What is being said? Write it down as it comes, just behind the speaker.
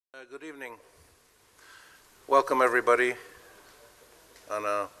Good evening. Welcome everybody on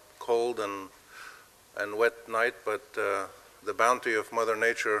a cold and wet night, but the bounty of Mother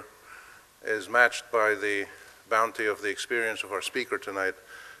Nature is matched by the bounty of the experience of our speaker tonight,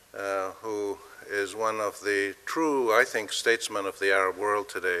 who is one of the true, I think, statesmen of the Arab world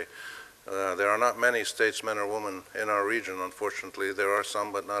today. There are not many statesmen or women in our region, unfortunately. There are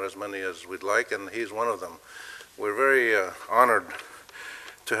some, but not as many as we'd like, and he's one of them. We're very honored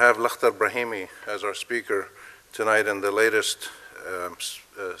to have Lakhdar Brahimi as our speaker tonight, and the latest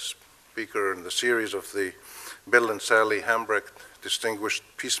speaker in the series of the Bill and Sally Hambrecht Distinguished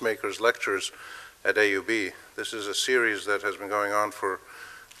Peacemakers Lectures at AUB. This is a series that has been going on for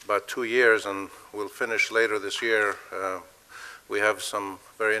about 2 years and will finish later this year. We have some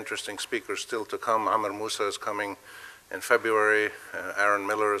very interesting speakers still to come. Amr Musa is coming in February, Aaron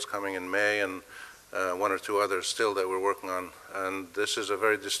Miller is coming in May, and one or two others still that we're working on. And this is a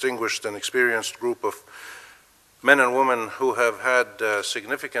very distinguished and experienced group of men and women who have had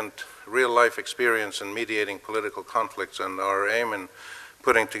significant real-life experience in mediating political conflicts. And our aim in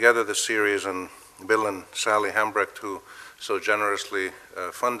putting together this series, and Bill and Sally Hambrecht, who so generously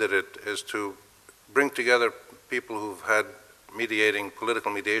funded it, is to bring together people who've had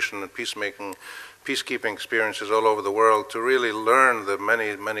political mediation and peacekeeping experiences all over the world, to really learn the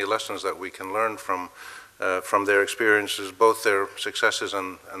many lessons that we can learn from their experiences, both their successes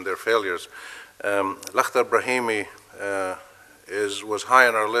and their failures. Lakhdar Brahimi was high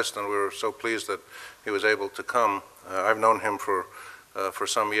on our list, and we were so pleased that he was able to come. I've known him for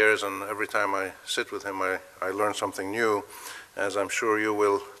some years, and every time I sit with him, I learn something new, as I'm sure you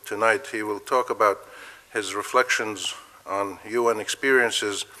will tonight. He will talk about his reflections on UN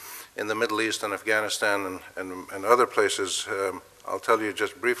experiences in the Middle East and Afghanistan and other places. I'll tell you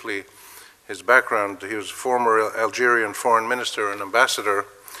just briefly his background. He was former Algerian foreign minister and ambassador,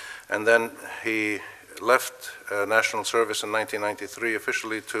 and then he left national service in 1993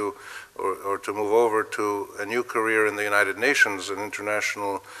 officially to move over to a new career in the United Nations in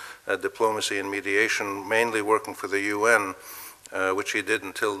international diplomacy and mediation, mainly working for the UN, which he did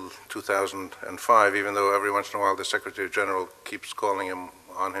until 2005, even though every once in a while the Secretary-General keeps calling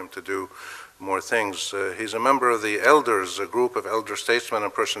on him to do more things. He's a member of the Elders, a group of elder statesmen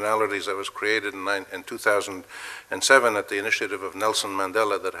and personalities that was created in 2007 at the initiative of Nelson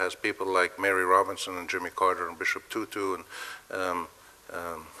Mandela, that has people like Mary Robinson and Jimmy Carter and Bishop Tutu and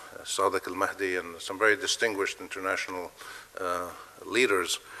Sadiq al-Mahdi and some very distinguished international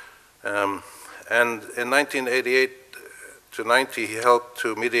leaders. And in 1988 to 90, he helped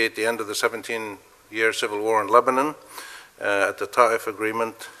to mediate the end of the 17-year civil war in Lebanon at the Ta'if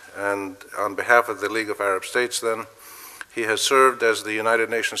Agreement, and on behalf of the League of Arab States then. He has served as the United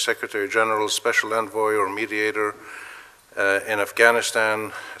Nations Secretary-General, Special Envoy or Mediator in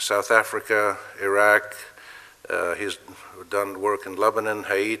Afghanistan, South Africa, Iraq. He's done work in Lebanon,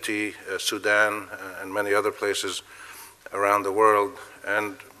 Haiti, Sudan, and many other places around the world.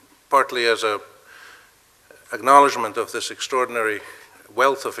 And partly as an acknowledgement of this extraordinary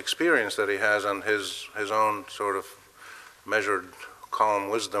wealth of experience that he has and his own sort of measured, calm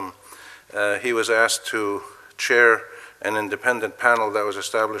wisdom, he was asked to chair an independent panel that was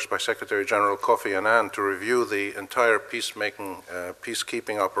established by Secretary-General Kofi Annan to review the entire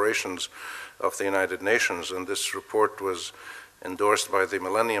peacekeeping operations of the United Nations. And this report was endorsed by the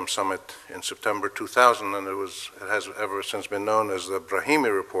Millennium Summit in September 2000, and it has ever since been known as the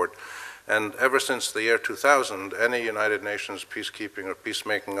Brahimi Report. And ever since the year 2000, any United Nations peacekeeping or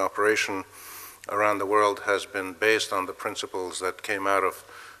peacemaking operation around the world has been based on the principles that came out of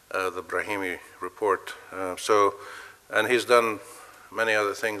the Brahimi Report. And he's done many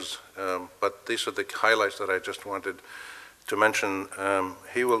other things, but these are the highlights that I just wanted to mention.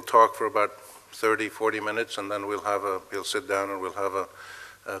 He will talk for about 30, 40 minutes, and then he'll sit down and we'll have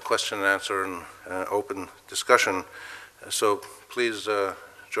a question and answer and open discussion. So please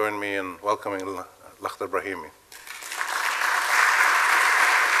join me in welcoming Lakhdar Brahimi.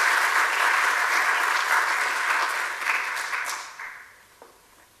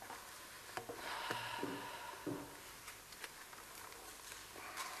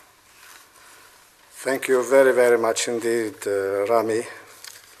 Thank you very, very much indeed, Rami.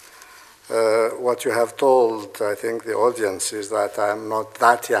 What you have told, I think, the audience is that I'm not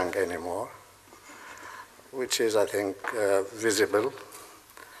that young anymore, which is, I think, visible.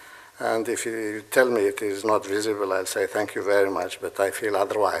 And if you tell me it is not visible, I'll say thank you very much, but I feel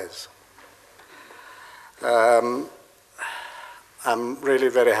otherwise. I'm really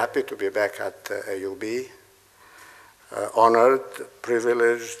very happy to be back at AUB, honored,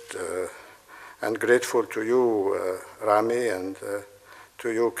 privileged, and grateful to you, Rami, and to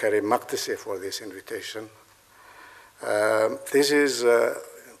you, Karim Makdisi, for this invitation. This is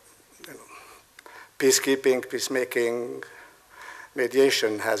peacekeeping, peacemaking,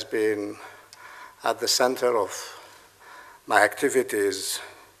 mediation has been at the center of my activities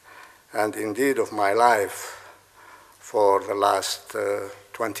and indeed of my life for the last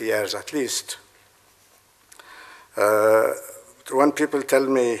 20 years at least. When people tell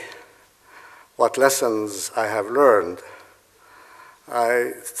me what lessons I have learned,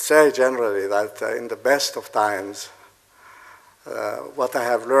 I say generally that in the best of times, what I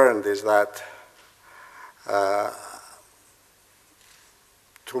have learned is that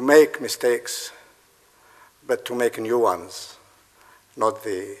to make mistakes, but to make new ones, not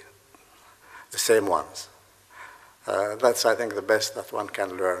the same ones. That's, I think, the best that one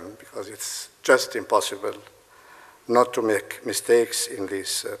can learn, because it's just impossible not to make mistakes in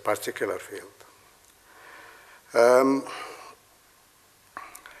this particular field.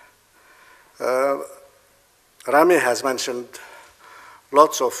 Rami has mentioned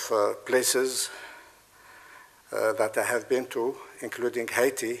lots of places that I have been to, including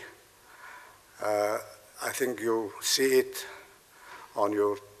Haiti. I think you see it on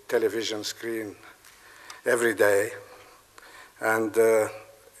your television screen every day, and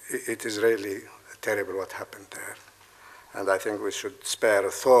it is really terrible what happened there. And I think we should spare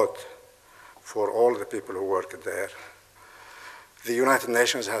a thought for all the people who work there. The United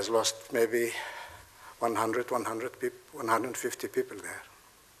Nations has lost maybe 150 people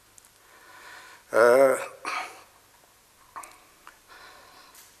there.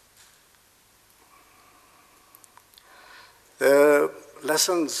 The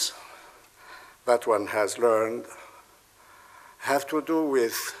lessons that one has learned have to do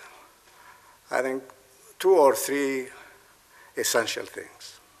with, I think, 2 or 3 essential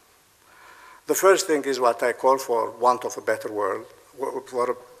things. The first thing is what I call, for want of a better word,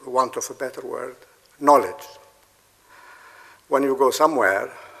 knowledge. When you go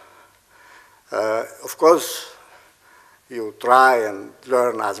somewhere, of course, you try and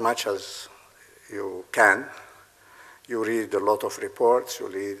learn as much as you can. You read a lot of reports,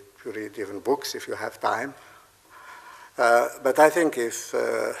 you read even books if you have time. But I think if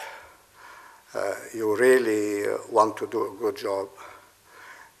you really want to do a good job,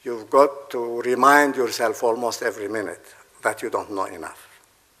 you've got to remind yourself almost every minute that you don't know enough,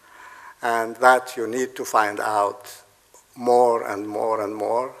 and that you need to find out more and more and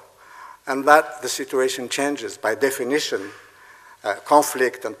more, and that the situation changes. By definition,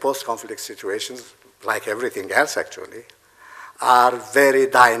 conflict and post-conflict situations, like everything else actually, are very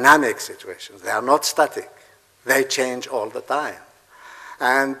dynamic situations. They are not static. They change all the time.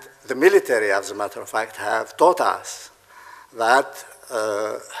 And the military, as a matter of fact, have taught us that,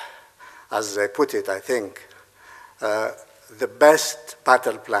 as they put it, I think, the best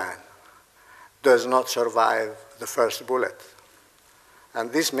battle plan does not survive the first bullet.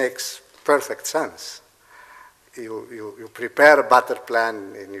 And this makes perfect sense. You prepare a battle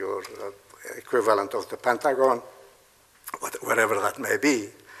plan in your equivalent of the Pentagon, wherever that may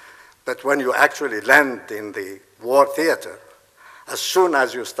be, but when you actually land in the war theater, as soon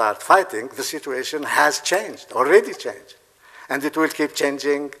as you start fighting, the situation has changed, already changed. And it will keep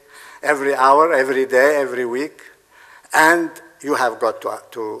changing every hour, every day, every week. And you have got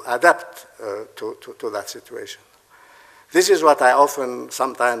to adapt to that situation. This is what I often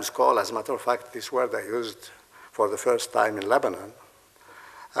sometimes call, as a matter of fact, this word I used for the first time in Lebanon.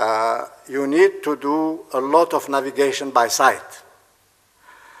 You need to do a lot of navigation by sight.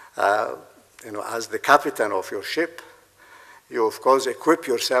 As the captain of your ship, you of course equip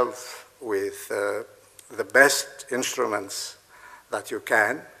yourself with the best instruments that you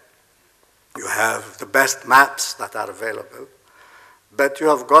can. You have the best maps that are available, but you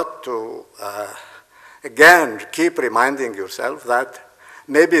have got to, again, keep reminding yourself that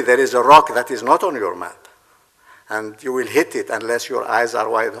maybe there is a rock that is not on your map, and you will hit it unless your eyes are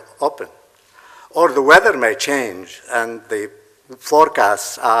wide open. Or the weather may change, and the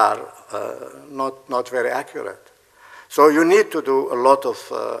forecasts are not very accurate. So you need to do a lot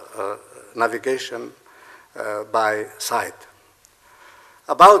of navigation by sight.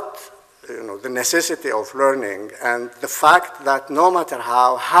 About the necessity of learning and the fact that no matter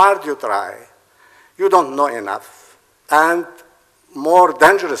how hard you try, you don't know enough. And more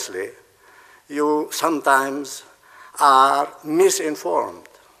dangerously, you sometimes are misinformed.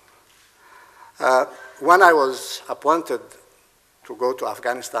 When I was appointed to go to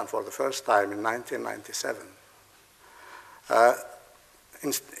Afghanistan for the first time in 1997,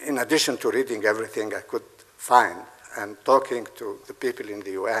 in addition to reading everything I could find and talking to the people in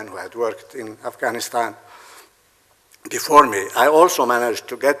the UN who had worked in Afghanistan, before me, I also managed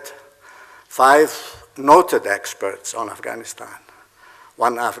to get 5 noted experts on Afghanistan.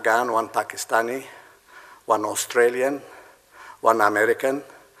 1 Afghan, 1 Pakistani, 1 Australian, 1 American,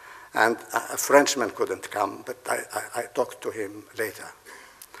 and a Frenchman couldn't come, but I talked to him later.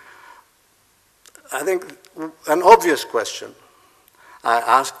 I think an obvious question I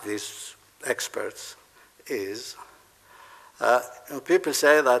asked these experts is, people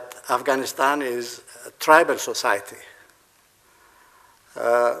say that Afghanistan is a tribal society.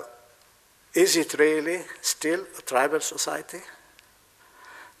 Is it really still a tribal society?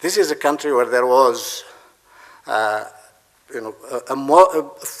 This is a country where there was a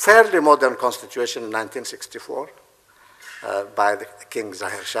fairly modern constitution in 1964 by the King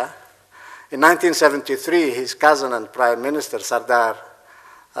Zahir Shah. In 1973, his cousin and Prime Minister, Sardar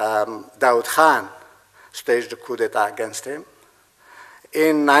Daud Khan, staged a coup d'etat against him.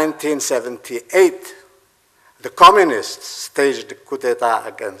 In 1978, the communists staged a coup d'etat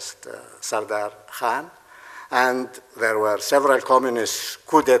against Sardar Khan, and there were several communist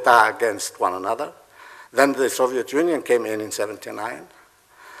coup d'etat against one another. Then the Soviet Union came in 79.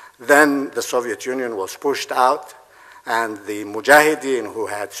 Then the Soviet Union was pushed out, and the Mujahideen, who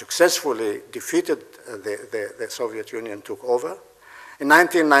had successfully defeated the Soviet Union, took over. In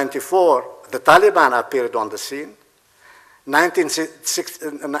 1994, the Taliban appeared on the scene. In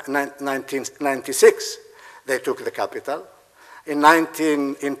 1996, they took the capital. In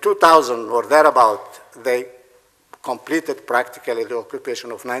 2000 or thereabout, they completed practically the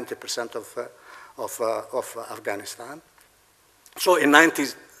occupation of 90% of Afghanistan. So in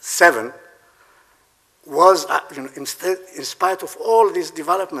 97, was, in spite of all these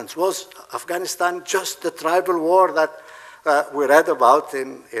developments, was Afghanistan just the tribal war that we read about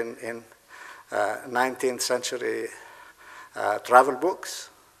in 19th century travel books?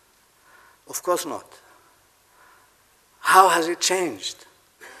 Of course not. How has it changed?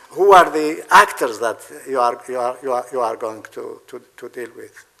 Who are the actors that you are going to deal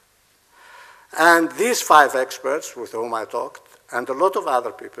with? And these 5 experts with whom I talked, and a lot of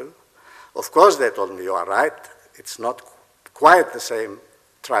other people, of course they told me, you are right, it's not quite the same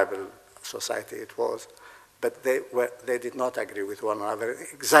tribal society it was, but they did not agree with one another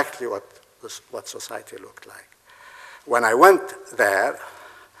exactly what society looked like. When I went there,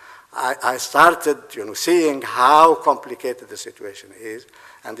 I started seeing how complicated the situation is,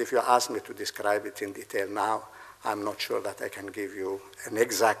 and if you ask me to describe it in detail now, I'm not sure that I can give you an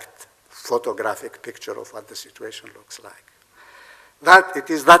exact photographic picture of what the situation looks like. That it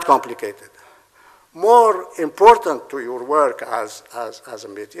is that complicated. More important to your work as a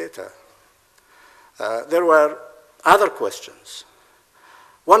mediator, there were other questions.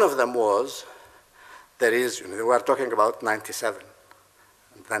 One of them was, we were talking about 97,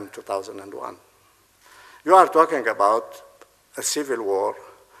 and then 2001. You are talking about a civil war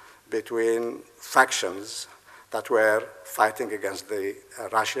between factions that were fighting against the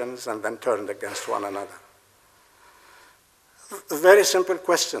Russians and then turned against one another. Very simple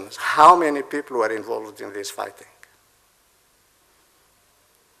questions. How many people were involved in this fighting?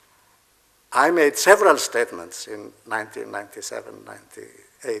 I made several statements in 1997,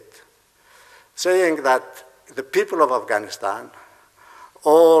 98, saying that the people of Afghanistan,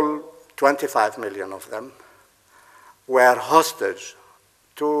 all 25 million of them, were hostage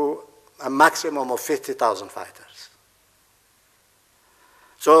to a maximum of 50,000 fighters.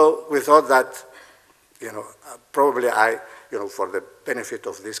 So we thought that, probably for the benefit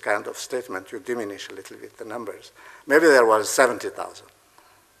of this kind of statement, you diminish a little bit the numbers. Maybe there was 70,000.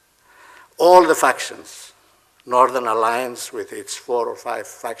 All the factions, Northern Alliance with its 4 or 5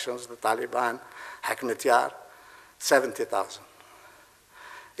 factions, the Taliban, Hekmatyar, 70,000.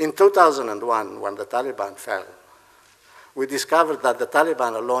 In 2001, when the Taliban fell, we discovered that the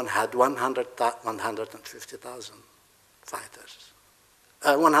Taliban alone had 150,000 fighters,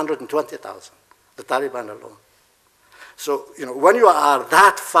 120,000, the Taliban alone. So, when you are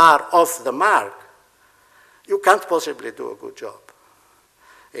that far off the mark, you can't possibly do a good job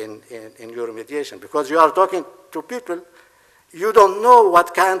in your mediation, because you are talking to people, you don't know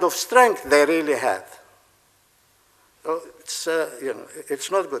what kind of strength they really have. So it's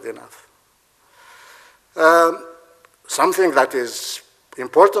not good enough. Something that is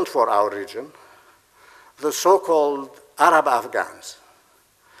important for our region, the so-called Arab Afghans.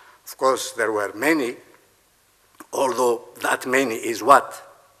 Of course, there were many, although that many is what?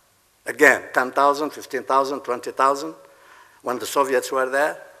 Again, 10,000, 15,000, 20,000, when the Soviets were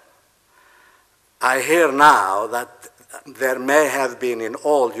there. I hear now that there may have been in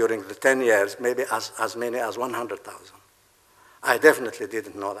all during the 10 years, maybe as many as 100,000. I definitely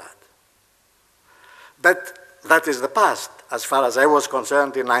didn't know that. But that is the past, as far as I was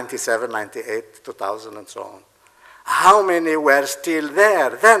concerned in 97, 98, 2000, and so on. How many were still there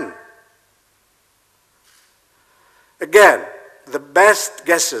then? Again, the best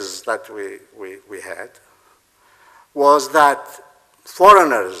guesses that we had was that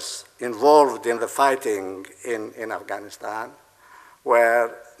foreigners involved in the fighting in Afghanistan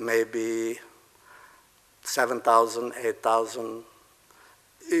were maybe 7,000, 8,000.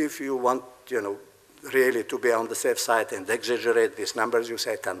 If you want, really to be on the safe side and exaggerate these numbers, you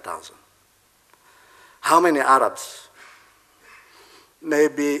say 10,000. How many Arabs?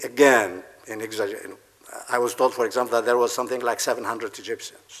 Maybe, again, in exaggeration. I was told, for example, that there was something like 700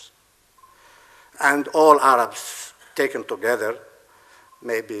 Egyptians. And all Arabs taken together,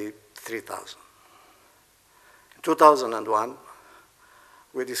 maybe 3,000. In 2001,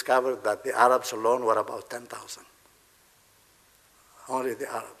 we discovered that the Arabs alone were about 10,000. Only the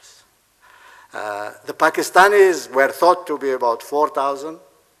Arabs. The Pakistanis were thought to be about 4,000.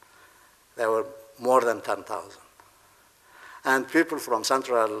 There were more than 10,000. And people from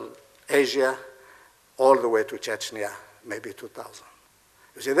Central Asia, all the way to Chechnya, maybe 2,000.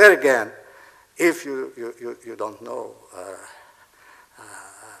 You see, there again, if you don't know,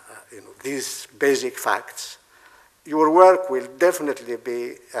 these basic facts, your work will definitely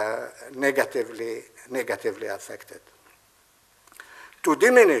be negatively affected. To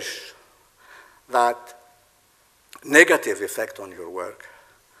diminish that negative effect on your work,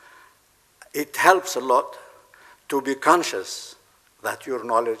 it helps a lot to be conscious that your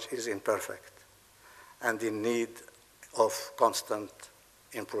knowledge is imperfect and in need of constant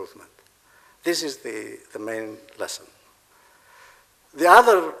improvement. This is the main lesson. The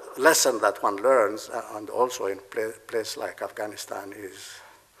other lesson that one learns, and also in a place like Afghanistan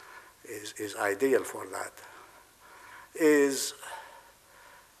is ideal for that, is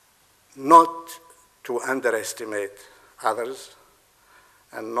not to underestimate others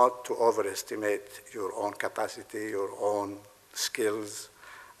and not to overestimate your own capacity, your own skills,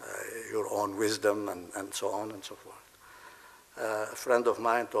 your own wisdom, and so on and so forth. A friend of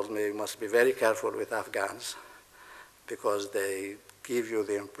mine told me you must be very careful with Afghans because they give you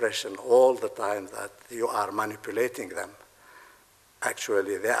the impression all the time that you are manipulating them.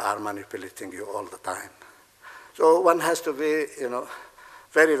 Actually, they are manipulating you all the time. So one has to be,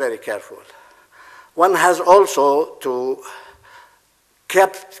 very, very careful. One has also to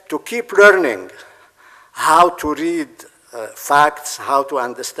keep learning how to read facts, how to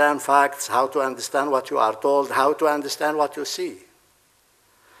understand facts, how to understand what you are told, how to understand what you see.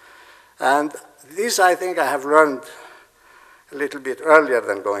 And this, I think, I have learned a little bit earlier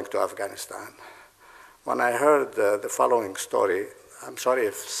than going to Afghanistan. When I heard the following story, I'm sorry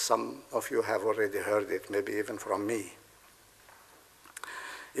if some of you have already heard it, maybe even from me.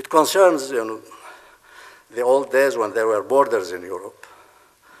 It concerns, the old days when there were borders in Europe.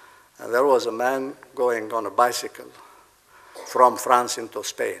 And there was a man going on a bicycle from France into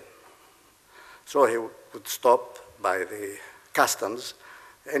Spain. So he would stop by the customs,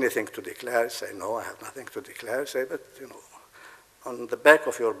 anything to declare, say, no, I have nothing to declare, say, but, on the back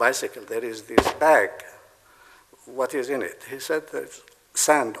of your bicycle there is this bag. What is in it? He said, there's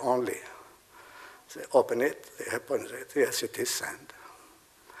sand only. Say, open it, he opens it, yes, it is sand.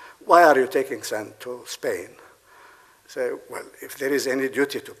 Why are you taking sand to Spain? Say, well, if there is any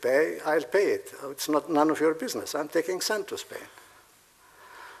duty to pay, I'll pay it. It's none of your business. I'm taking sand to Spain.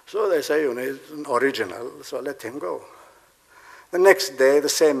 So they say, it's an original, so let him go. The next day, the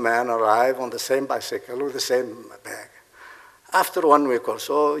same man arrived on the same bicycle with the same bag. After 1 week or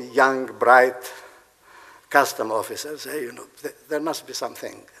so, young, bright custom officers say, there must be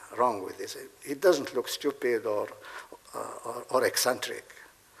something wrong with this. It doesn't look stupid or eccentric.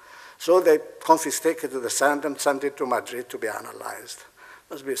 So they confiscated the sand and sent it to Madrid to be analyzed.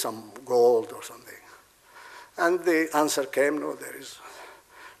 Must be some gold or something. And the answer came,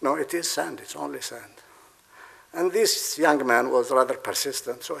 no, it is sand, it's only sand. And this young man was rather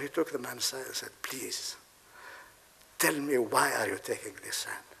persistent, so he took the man aside and said, please, tell me why are you taking this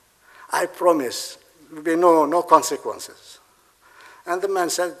sand? I promise there will be no consequences. And the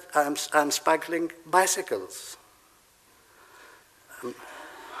man said, I'm sparkling bicycles.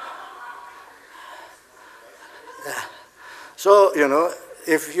 Yeah. So,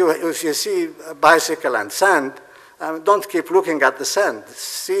 if you see a bicycle and sand, don't keep looking at the sand.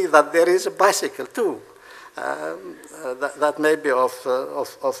 See that there is a bicycle too. That may be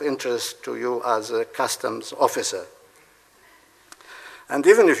of interest to you as a customs officer. And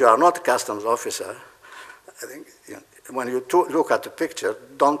even if you are not a customs officer, I think when you look at the picture,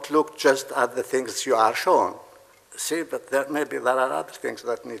 don't look just at the things you are shown. See, but there are other things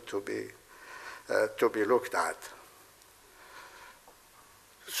that need to be to be looked at.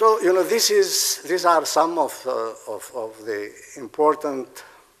 So, you know, these are some of the important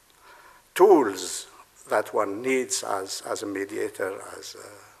tools that one needs as a mediator.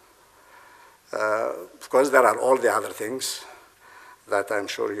 Of course, there are all the other things that I'm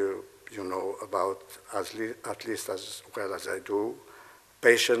sure you know about at least as well as I do.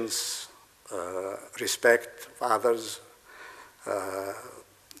 Patience, respect for others,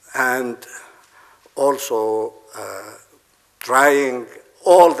 and also trying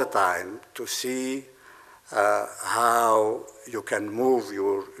all the time to see how you can move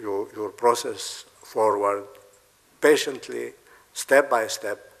your process forward patiently, step by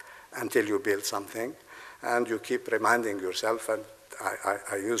step, until you build something. And you keep reminding yourself, and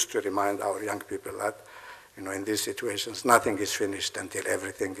I used to remind our young people that, you know, in these situations, nothing is finished until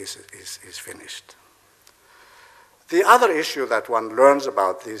everything is finished. The other issue that one learns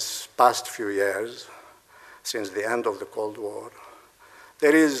about these past few years, since the end of the Cold War,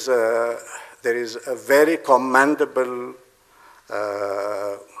 there is a very commendable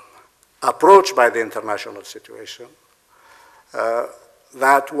approach by the international situation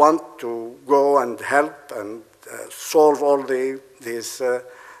that want to go and help and solve all these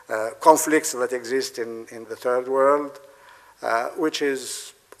conflicts that exist in the third world, which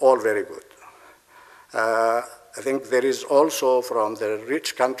is all very good. I think there is also from the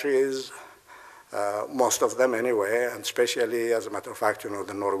rich countries, most of them anyway, and especially, as a matter of fact, you know,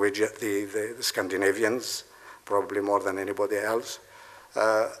 the Norwegian, the Scandinavians, probably more than anybody else,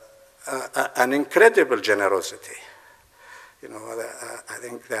 an incredible generosity. You know, I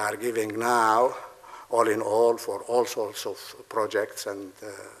think they are giving now, all in all, for all sorts of projects, and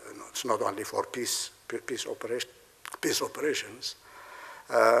you know, it's not only for peace operations.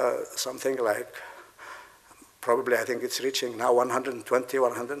 Something like, probably I think it's reaching now $120,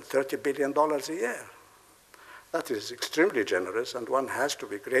 $130 billion a year. That is extremely generous, and one has to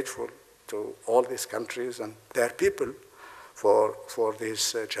be grateful to all these countries and their people for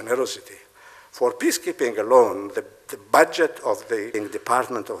this generosity. For peacekeeping alone, the budget of the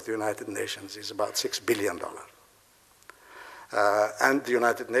Department of the United Nations is about $6 billion. And the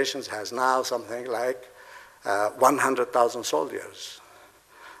United Nations has now something like 100,000 soldiers.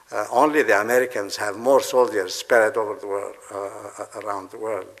 Only the Americans have more soldiers spread over the world, around the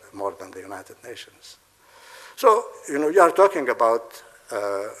world, more than the United Nations. So, you know, you are talking about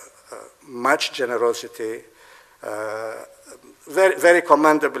much generosity, very, very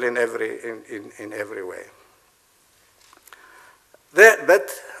commendable in every way.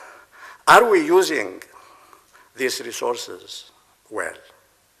 But are we using these resources well?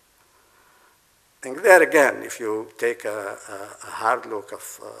 I think there again, if you take a hard look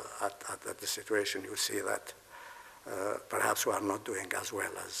at the situation, you see that perhaps we are not doing as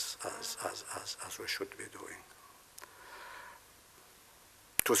well as we should be doing.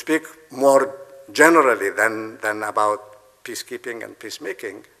 To speak more generally than about peacekeeping and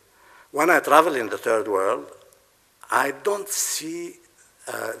peacemaking, when I travel in the third world, I don't see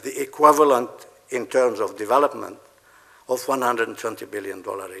the equivalent in terms of development of $120 billion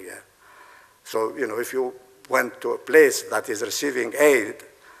a year. So, you know, if you went to a place that is receiving aid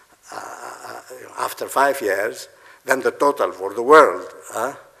after 5 years, then the total for the world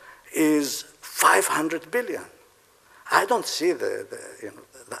is $500 billion. I don't see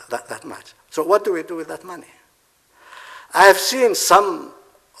that much. So what do we do with that money? I have seen some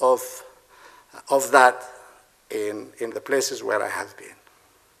of that in the places where I have been.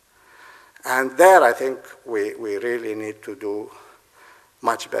 And there I think we really need to do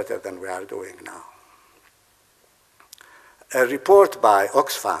much better than we are doing now. A report by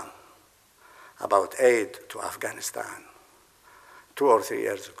Oxfam about aid to Afghanistan 2 or 3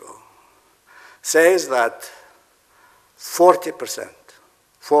 years ago says that 40%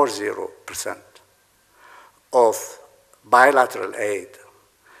 of bilateral aid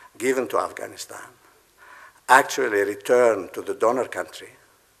given to Afghanistan actually return to the donor country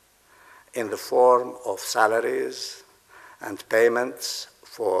in the form of salaries and payments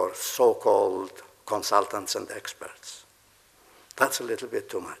for so-called consultants and experts. That's a little bit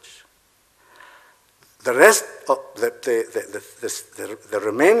too much. The rest of the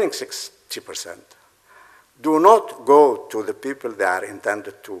remaining 60% do not go to the people they are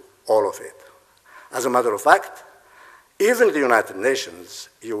intended to, all of it. As a matter of fact, even the United Nations,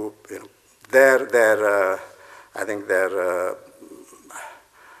 I think their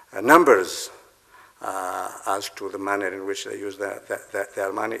numbers as to the manner in which they use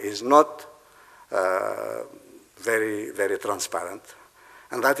their money is not very, very transparent.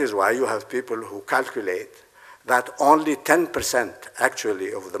 And that is why you have people who calculate that only 10%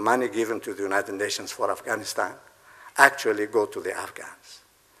 actually of the money given to the United Nations for Afghanistan actually go to the Afghans.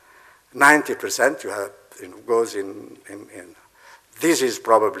 90% goes in. This is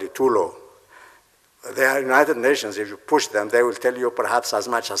probably too low. The United Nations, if you push them, they will tell you perhaps as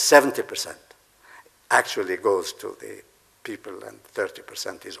much as 70% actually goes to the people, and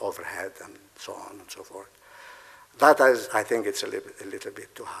 30% is overhead, and so on and so forth. That is, I think it's a little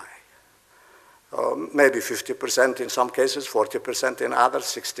bit too high. Maybe 50% in some cases, 40% in others,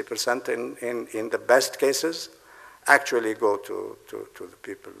 60% in the best cases actually go to the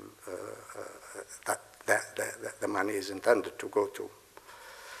people that the money is intended to go to.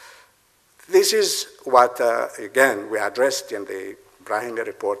 This is what, again, we addressed in the Brahimi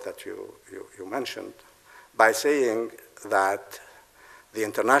report that you mentioned by saying that the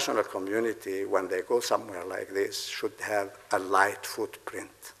international community, when they go somewhere like this, should have a light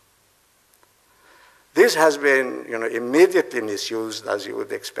footprint. This has been immediately misused, as you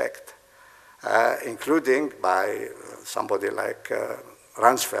would expect, including by somebody like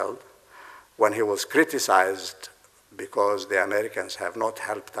Rumsfeld, when he was criticized because the Americans have not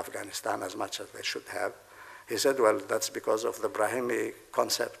helped Afghanistan as much as they should have. He said, well, that's because of the Brahimi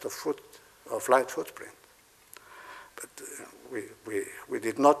concept of light footprint. But we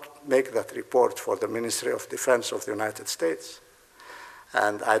did not make that report for the Ministry of Defense of the United States.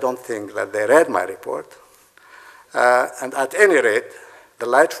 And I don't think that they read my report. And at any rate, the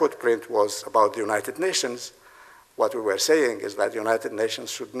light footprint was about the United Nations. What we were saying is that the United Nations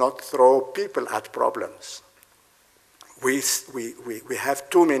should not throw people at problems. We have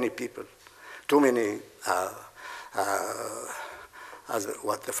too many people, too many, as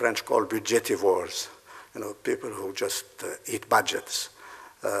what the French call budgetivores, people who just eat budgets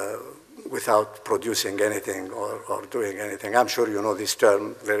without producing anything or doing anything. I'm sure you know this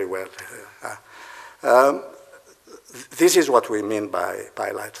term very well. This is what we mean by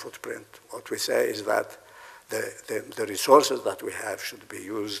light footprint. What we say is that the resources that we have should be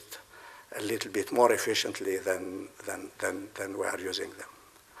used a little bit more efficiently than we are using them.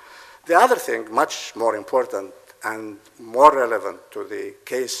 The other thing, much more important and more relevant to the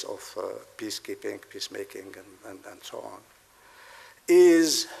case of peacekeeping, peacemaking, and so on,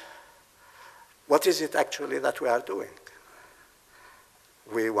 is what is it actually that we are doing?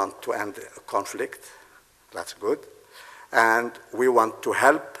 We want to end a conflict, that's good, and we want to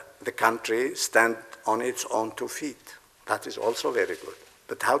help the country stand on its own 2 feet. That is also very good.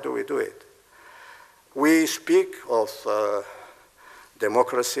 But how do we do it? We speak of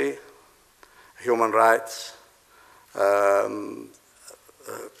democracy, human rights,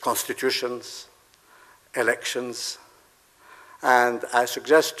 constitutions, elections, and I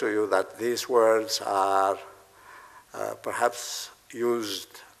suggest to you that these words are perhaps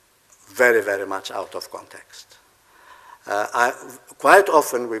used very, very much out of context. Quite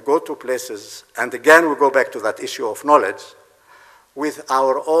often we go to places, and again we go back to that issue of knowledge, with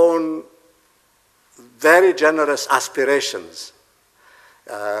our own very generous aspirations.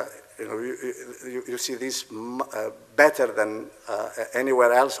 You see this better than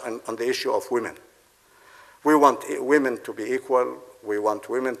anywhere else on the issue of women. We want women to be equal. We want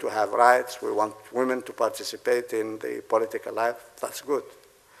women to have rights. We want women to participate in the political life. That's good.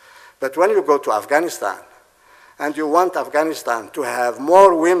 But when you go to Afghanistan, and you want Afghanistan to have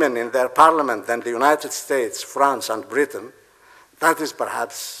more women in their parliament than the United States, France, and Britain, that is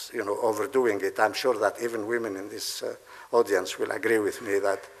perhaps overdoing it. I'm sure that even women in this audience will agree with me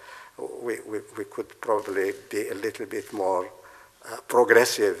that we could probably be a little bit more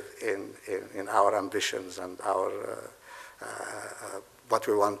progressive in our ambitions and our what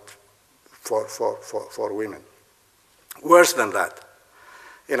we want for women. Worse than that,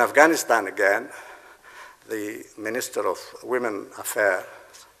 in Afghanistan again, the Minister of Women Affairs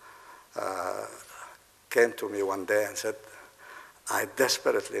came to me one day and said, I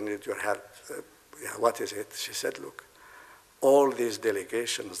desperately need your help. What is it? She said, look, all these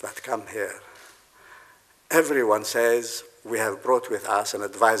delegations that come here, everyone says, we have brought with us an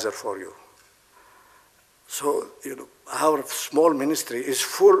advisor for you. So, our small ministry is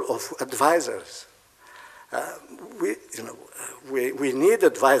full of advisors. We need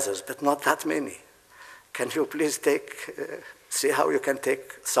advisors, but not that many. Can you please see how you can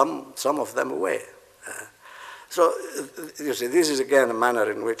take some of them away? So you see, this is again a manner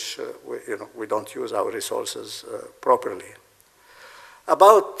in which we don't use our resources properly.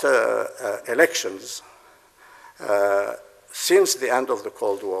 About elections, since the end of the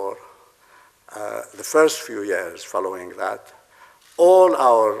Cold War, the first few years following that, all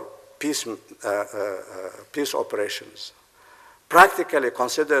our peace operations, practically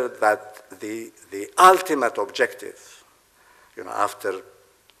considered that the ultimate objective, after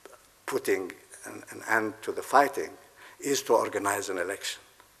putting an end to the fighting, is to organize an election.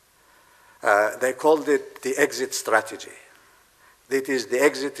 They called it the exit strategy. It is the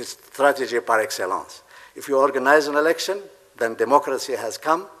exit strategy par excellence. If you organize an election, then democracy has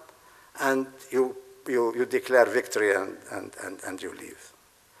come, and you declare victory and you leave.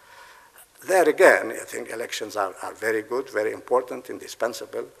 There again, I think elections are very good, very important,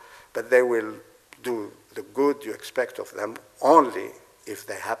 indispensable, but they will do the good you expect of them only if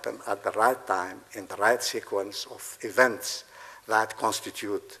they happen at the right time, in the right sequence of events that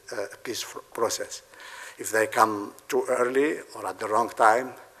constitute a peace process. If they come too early or at the wrong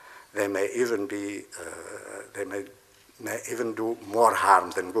time, they may even be, may even do more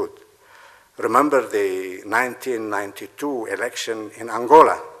harm than good. Remember the 1992 election in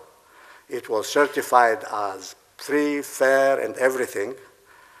Angola. It was certified as free, fair, and everything,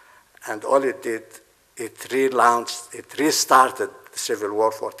 and all it did, it relaunched, it restarted the civil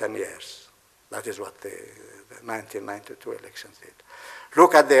war for 10 years. That is what the 1992 elections did.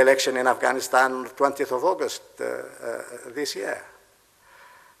 Look at the election in Afghanistan on the 20th of August this year.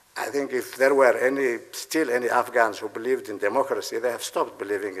 I think if there were still any Afghans who believed in democracy, they have stopped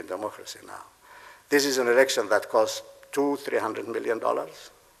believing in democracy now. This is an election that cost $200–300 million.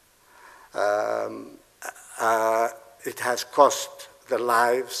 It has cost the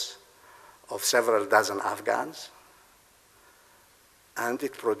lives of several dozen Afghans, and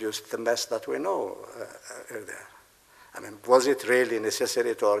it produced the mess that we know there. I mean, was it really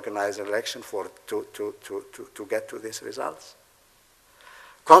necessary to organize an election to get to these results?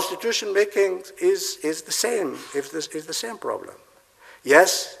 Constitution making is the same problem.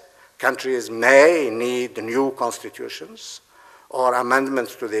 Yes, countries may need new constitutions or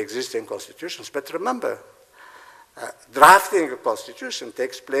amendments to the existing constitutions, but remember, drafting a constitution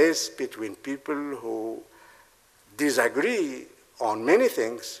takes place between people who disagree on many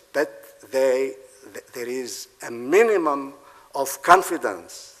things, but there is a minimum of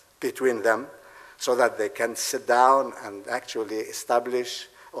confidence between them so that they can sit down and actually establish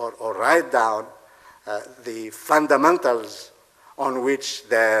or write down the fundamentals on which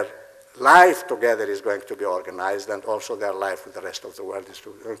their life together is going to be organized, and also their life with the rest of the world is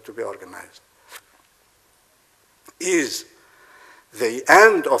going to be organized. Is the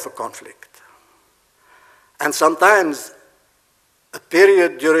end of a conflict, and sometimes a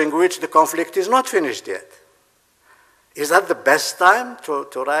period during which the conflict is not finished yet. Is that the best time to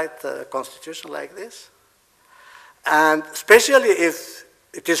write a constitution like this? And especially if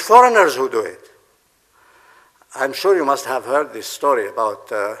it is foreigners who do it. I'm sure you must have heard this story about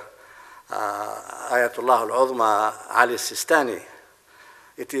Ayatollah al-Uzma Ali Sistani.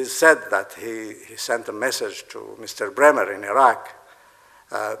 It is said that he sent a message to Mr. Bremer in Iraq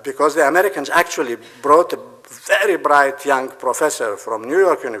because the Americans actually brought a very bright young professor from New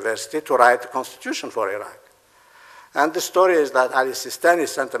York University to write a constitution for Iraq. And the story is that Ali Sistani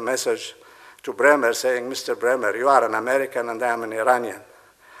sent a message to Bremer saying, Mr. Bremer, you are an American and I am an Iranian.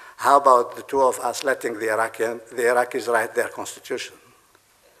 How about the two of us letting the Iraqis write their constitution?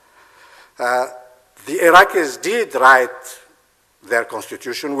 The Iraqis did write their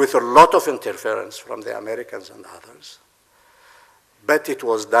constitution with a lot of interference from the Americans and others, but it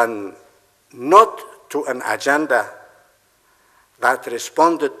was done not to an agenda that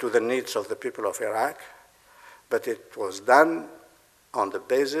responded to the needs of the people of Iraq, but it was done on the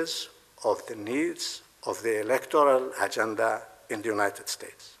basis of the needs of the electoral agenda in the United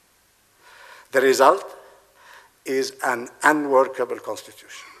States. The result is an unworkable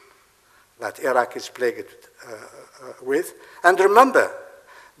constitution that Iraq is plagued with. And remember,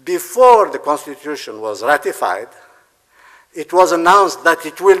 before the constitution was ratified, it was announced that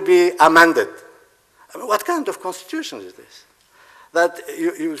it will be amended. I mean, what kind of constitution is this? That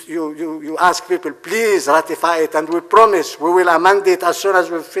you ask people, please ratify it, and we promise we will amend it as soon as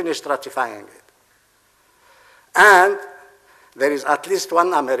we've finished ratifying it. And there is at least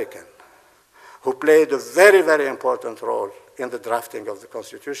one American who played a very, very important role in the drafting of the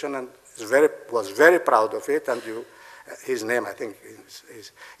Constitution and was very proud of it, and his name, I think,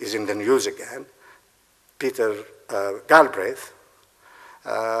 is in the news again, Peter Galbraith.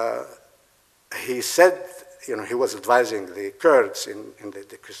 He said, he was advising the Kurds in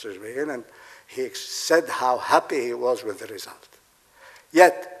the Christian Rebellion, and he said how happy he was with the result.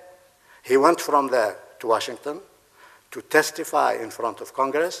 Yet, he went from there to Washington to testify in front of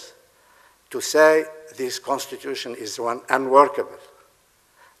Congress to say this constitution is unworkable.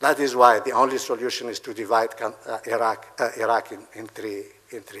 That is why the only solution is to divide Iraq in three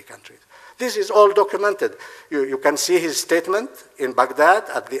countries. This is all documented. You can see his statement in Baghdad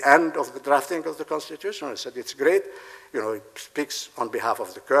at the end of the drafting of the constitution. He said, it's great. You know, it speaks on behalf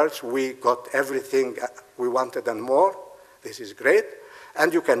of the Kurds. We got everything we wanted and more. This is great.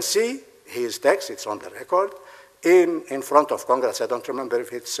 And you can see his text, it's on the record, in front of Congress. I don't remember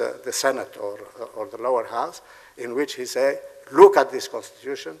if it's the Senate or the lower house, in which he said, look at this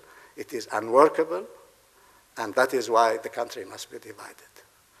constitution. It is unworkable, and that is why the country must be divided.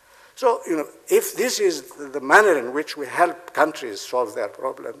 So, you know, if this is the manner in which we help countries solve their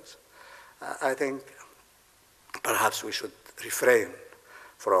problems, I think perhaps we should refrain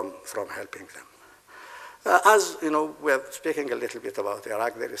from helping them. As you know, we're speaking a little bit about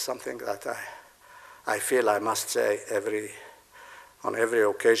Iraq. There is something that I feel I must say on every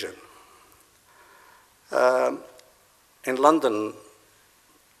occasion. In London,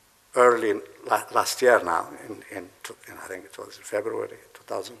 early last year now, in I think it was February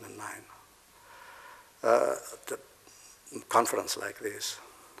 2009, the conference like this,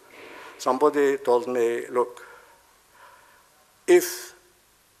 somebody told me, look, if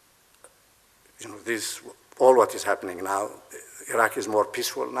you know all what is happening now, Iraq is more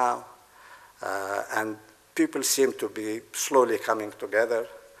peaceful now, and people seem to be slowly coming together.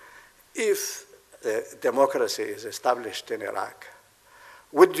 If democracy is established in Iraq,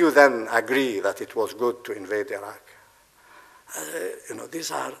 would you then agree that it was good to invade Iraq? You know, these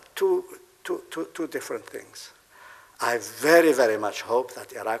are two different things. I very, very much hope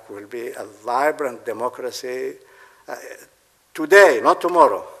that Iraq will be a vibrant democracy today, not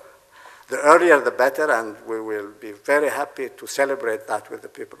tomorrow. The earlier the better, and we will be very happy to celebrate that with the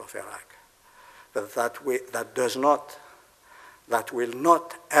people of Iraq. But that will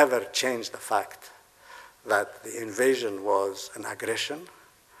not ever change the fact that the invasion was an aggression,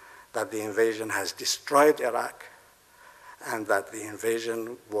 that the invasion has destroyed Iraq, and that the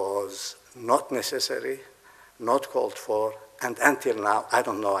invasion was not necessary, not called for, and until now, I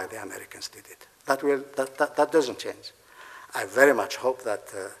don't know why the Americans did it. That doesn't change. I very much hope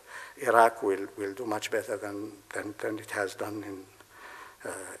that Iraq will do much better than it has done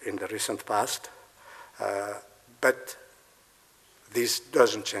in the recent past. But this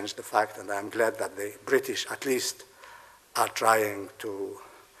doesn't change the fact, and I'm glad that the British at least are trying to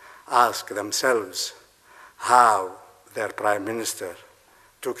ask themselves how their prime minister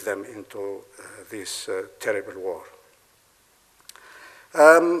took them into this terrible war.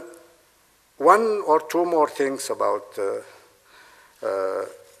 One or two more things about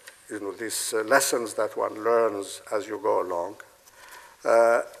these lessons that one learns as you go along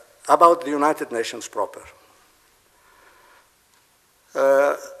about the United Nations proper.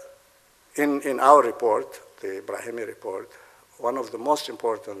 In our report, the Brahimi Report, one of the most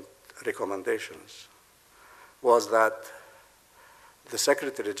important recommendations was that the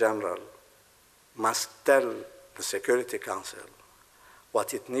Secretary-General must tell the Security Council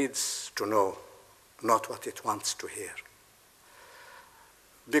what it needs to know, not what it wants to hear.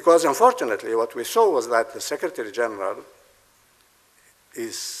 Because unfortunately, what we saw was that the Secretary-General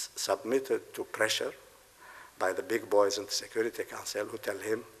is submitted to pressure by the big boys in the Security Council who tell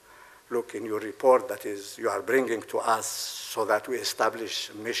him, look, in your report that is you are bringing to us so that we establish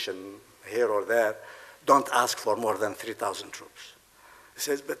a mission here or there, don't ask for more than 3,000 troops. He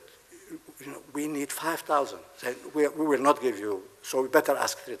says, but we need 5,000. We will not give you, so we better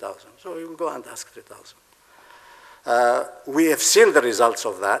ask 3,000. So we will go and ask 3,000. We have seen the results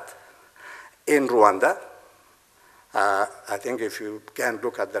of that in Rwanda. I think if you can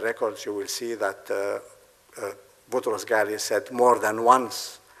look at the records, you will see that Boutros Ghali said more than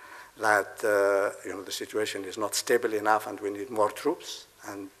once that the situation is not stable enough and we need more troops.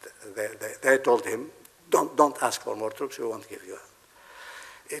 And they told him, don't ask for more troops, we won't give you.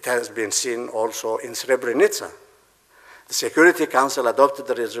 It has been seen also in Srebrenica. The Security Council adopted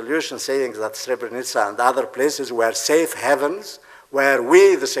a resolution saying that Srebrenica and other places were safe havens where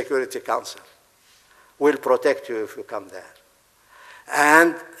we, the Security Council, will protect you if you come there.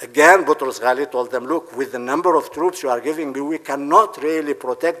 And again, Boutros Ghali told them, look, with the number of troops you are giving me, we cannot really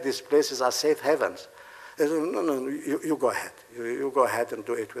protect these places as safe havens. They said, no, you go ahead. You go ahead and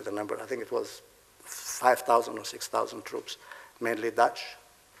do it with the number. I think it was 5,000 or 6,000 troops, mainly Dutch.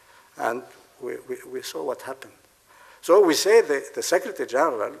 And we saw what happened. So we say the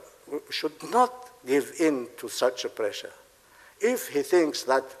Secretary-General should not give in to such a pressure. If he thinks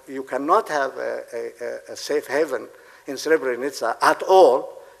that you cannot have a safe haven in Srebrenica at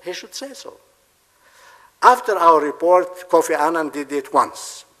all, he should say so. After our report, Kofi Annan did it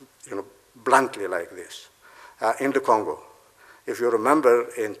once, bluntly like this, in the Congo. If you remember,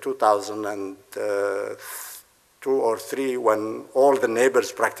 in 2003 2 or 3, when all the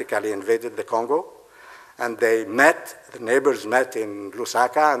neighbors practically invaded the Congo. And the neighbors met in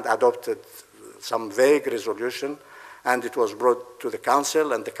Lusaka and adopted some vague resolution, and it was brought to the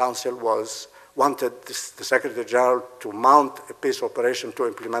council, and the council wanted the Secretary General to mount a peace operation to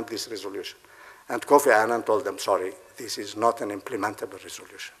implement this resolution. And Kofi Annan told them, sorry, this is not an implementable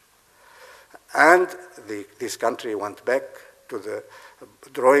resolution. And this country went back to the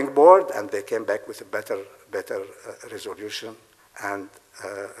drawing board, and they came back with a better resolution. And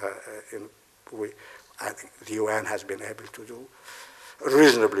I think the UN has been able to do a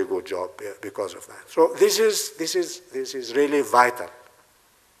reasonably good job because of that. So this is really vital.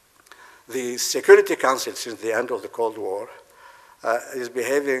 The Security Council, since the end of the Cold War, is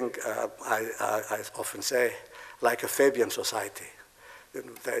behaving, I often say, like a Fabian society.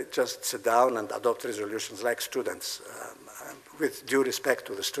 They just sit down and adopt resolutions like students, with due respect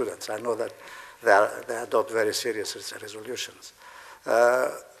to the students. I know that they adopt very serious resolutions.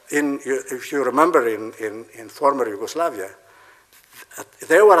 If you remember in former Yugoslavia,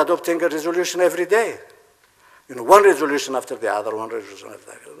 they were adopting a resolution every day. One resolution after the other, one resolution after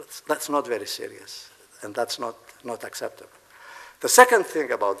the other. That's not very serious, and that's not acceptable. The second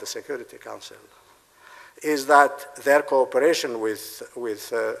thing about the Security Council is that their cooperation with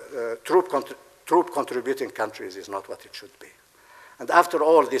troop contributing countries is not what it should be. And after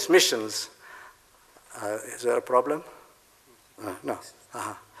all these missions, is there a problem? No.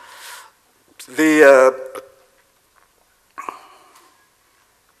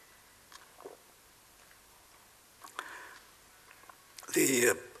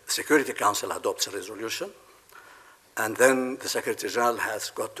 The Security Council adopts a resolution, and then the Secretary General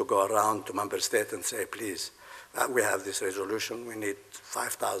has got to go around to member states and say, please, we have this resolution, we need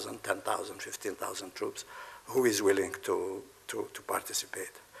 5,000, 10,000, 15,000 troops. Who is willing to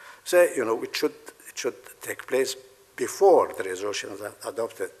participate? Say, it should take place before the resolution is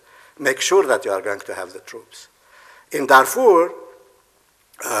adopted. Make sure that you are going to have the troops. In Darfur,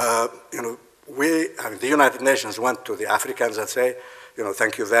 the United Nations went to the Africans and say,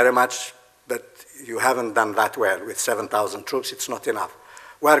 thank you very much, but you haven't done that well with 7,000 troops. It's not enough.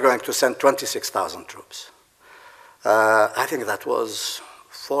 We're going to send 26,000 troops. I think that was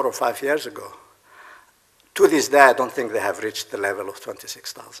 4 or 5 years ago. To this day, I don't think they have reached the level of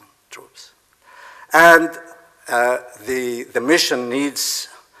 26,000 troops. And the mission needs,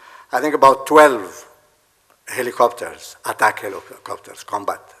 I think, about 12 helicopters, attack helicopters,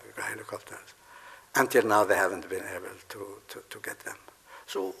 combat helicopters. Until now, they haven't been able to get them.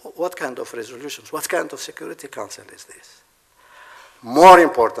 So what kind of resolutions, what kind of Security Council is this? More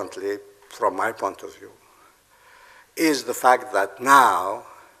importantly, from my point of view, is the fact that now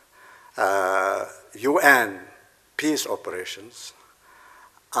UN peace operations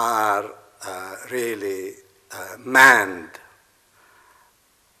are really manned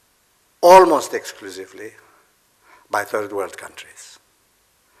almost exclusively by third world countries.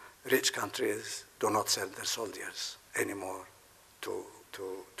 Rich countries do not send their soldiers anymore to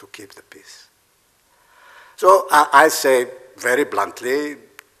keep the peace. So I say very bluntly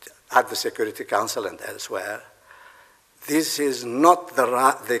at the Security Council and elsewhere, this is not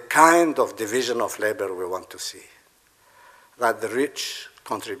the kind of division of labor we want to see, that the rich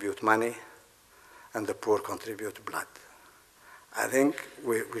contribute money and the poor contribute blood. I think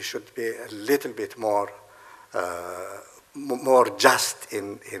we should be a little bit more just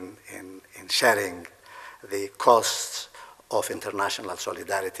in sharing the costs of international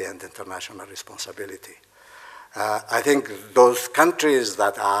solidarity and international responsibility. I think those countries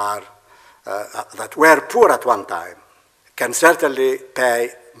that were poor at one time can certainly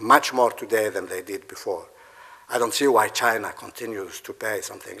pay much more today than they did before. I don't see why China continues to pay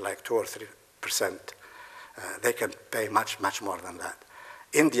something like 2 or 3%. They can pay much more than that.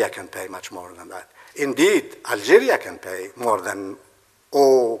 India can pay much more than that. Indeed, Algeria can pay more than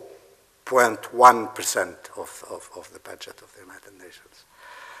 0.1% of the budget of the United Nations.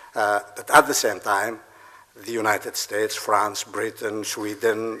 But at the same time, the United States, France, Britain,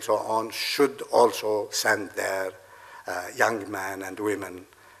 Sweden, so on, should also send their young men and women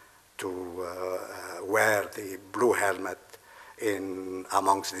to wear the blue helmet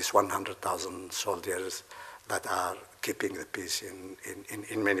amongst these 100,000 soldiers that are keeping the peace in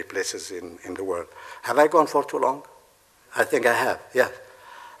many places in the world. Have I gone for too long? I think I have, yes.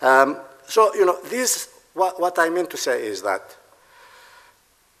 So, what I mean to say is that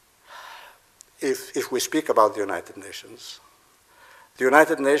if we speak about the United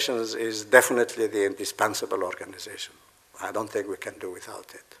Nations is definitely the indispensable organization. I don't think we can do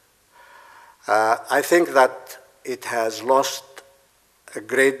without it. I think that it has lost a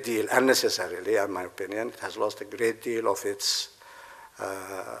great deal, unnecessarily, in my opinion, it has lost a great deal of its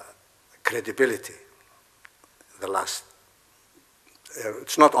credibility. It's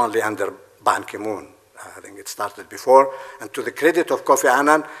not only under Ban Ki-moon. I think it started before. And to the credit of Kofi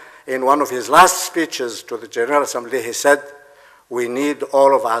Annan, in one of his last speeches to the General Assembly, he said, we need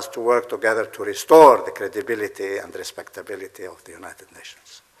all of us to work together to restore the credibility and respectability of the United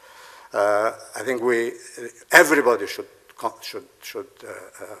Nations. I think everybody should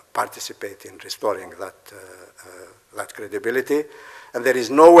participate in restoring that credibility. And there is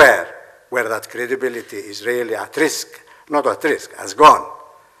nowhere where that credibility is really at risk, not at risk, has gone,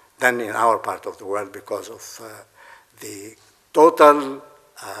 than in our part of the world because of the total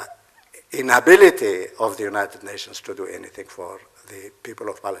inability of the United Nations to do anything for the people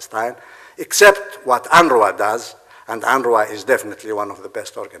of Palestine, except what UNRWA does, and UNRWA is definitely one of the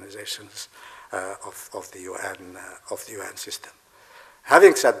best organizations of the UN system.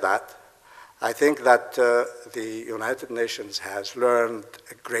 Having said that, I think that the United Nations has learned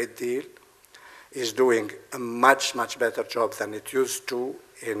a great deal, is doing a much, much better job than it used to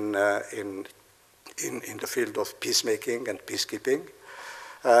in the field of peacemaking and peacekeeping.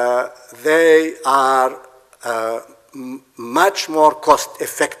 They are much more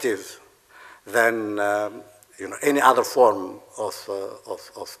cost-effective than any other form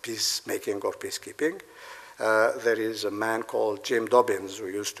of peacemaking or peacekeeping. There is a man called Jim Dobbins who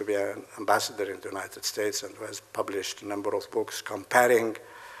used to be an ambassador in the United States and who has published a number of books comparing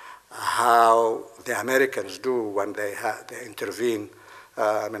how the Americans do when they intervene.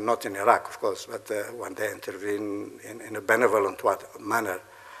 I mean, not in Iraq, of course, but when they intervene in a benevolent manner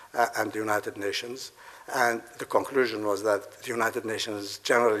and the United Nations. And the conclusion was that the United Nations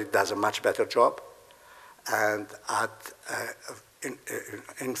generally does a much better job and at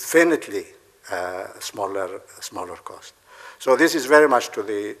infinitely smaller cost. So this is very much to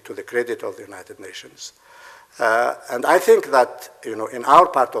the credit of the United Nations. And I think that in our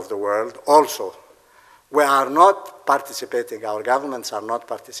part of the world also, we are not participating, our governments are not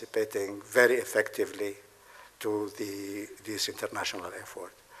participating very effectively to this international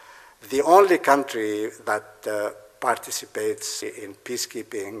effort. The only country that participates in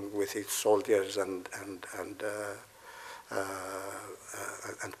peacekeeping with its soldiers and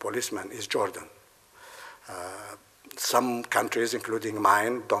policemen is Jordan. Some countries, including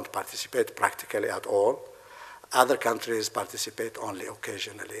mine, don't participate practically at all. Other countries participate only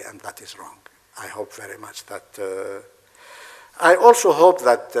occasionally, and that is wrong. I hope very much that. I also hope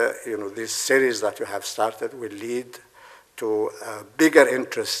that this series that you have started will lead to a bigger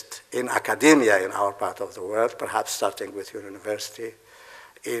interest in academia in our part of the world, perhaps starting with your university,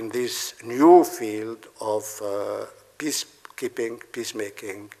 in this new field of peacekeeping,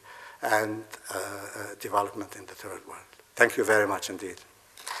 peacemaking, and development in the third world. Thank you very much indeed.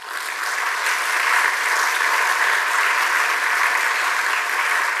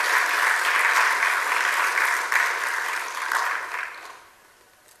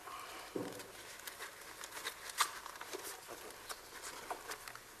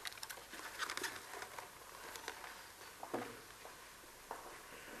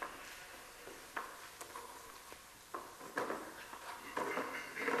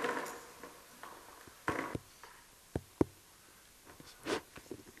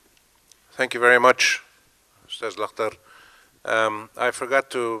 Thank you very much, Ustaz Lakhdar. I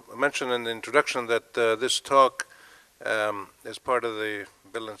forgot to mention in the introduction that this talk is part of the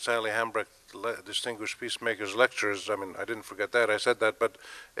Bill and Sally Hambrecht Distinguished Peacemakers Lectures. I mean, I didn't forget that, I said that, but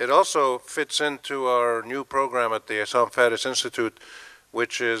it also fits into our new program at the Issam Fares Institute,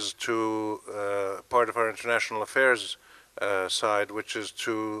 which is part of our international affairs side, which is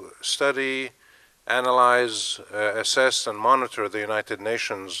to study, analyze, assess, and monitor the United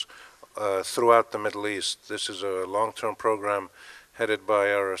Nations throughout the Middle East. This is a long-term program headed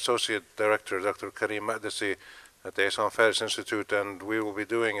by our Associate Director, Dr. Karim Maqdisi, at the Issam Fares Institute, and we will be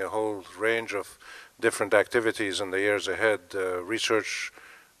doing a whole range of different activities in the years ahead, research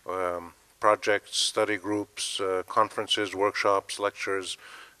projects, study groups, conferences, workshops, lectures.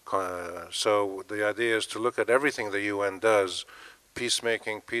 So the idea is to look at everything the UN does,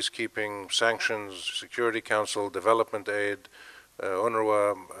 peacemaking, peacekeeping, sanctions, Security Council, development aid,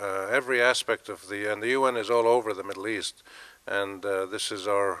 UNRWA, every aspect of and the UN is all over the Middle East, and this is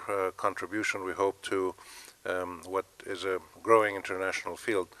our contribution, we hope, to what is a growing international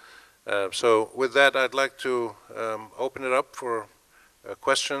field. So with that, I'd like to open it up for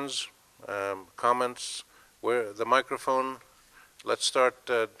questions, comments. Where the microphone, let's start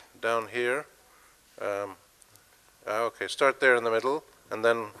down here. Okay, start there in the middle, and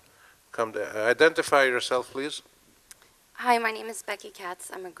then come to identify yourself, please. Hi, my name is Becky Katz.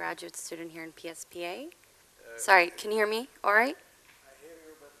 I'm a graduate student here in PSPA. Sorry, can you hear me all right? I hear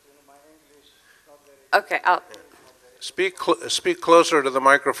you, but my English is not very Okay, I'll... Speak closer to the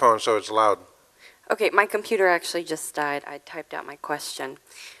microphone so it's loud. Okay, my computer actually just died. I typed out my question.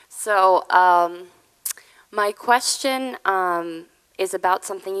 So, my question is about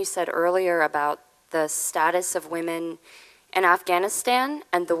something you said earlier about the status of women in Afghanistan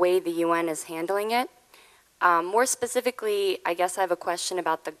and the way the UN is handling it. More specifically, I guess I have a question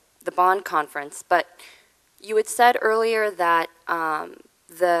about the Bonn conference, but you had said earlier that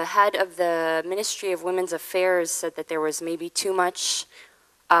the head of the Ministry of Women's Affairs said that there was maybe too much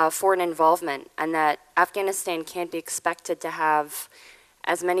foreign involvement and that Afghanistan can't be expected to have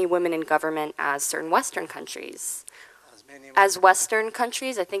as many women in government as certain Western countries. As Western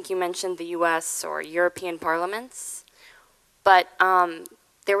countries, I think you mentioned the US or European parliaments, but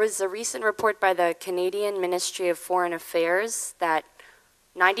there was a recent report by the Canadian Ministry of Foreign Affairs that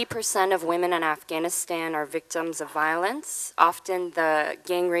 90% of women in Afghanistan are victims of violence, often the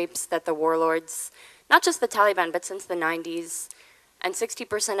gang rapes that the warlords, not just the Taliban, but since the 90s, and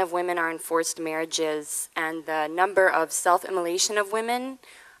 60% of women are in forced marriages, and the number of self-immolation of women,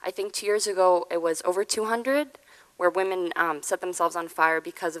 I think 2 years ago it was over 200, where women set themselves on fire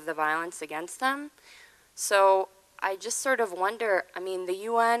because of the violence against them. So I just sort of wonder, I mean, the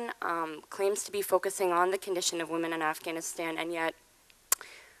UN claims to be focusing on the condition of women in Afghanistan, and yet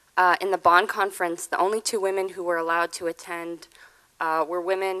in the Bonn conference, the only 2 women who were allowed to attend were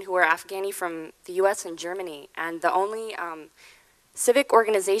women who were Afghani from the US and Germany. And the only civic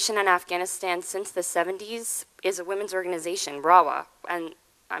organization in Afghanistan since the 70s is a women's organization, RAWA, and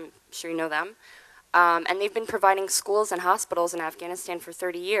I'm sure you know them. And they've been providing schools and hospitals in Afghanistan for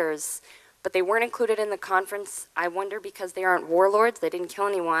 30 years, but they weren't included in the conference, I wonder, because they aren't warlords, they didn't kill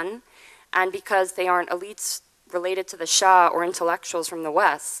anyone, and because they aren't elites related to the Shah or intellectuals from the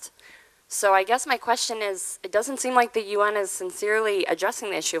West. So I guess my question is, it doesn't seem like the UN is sincerely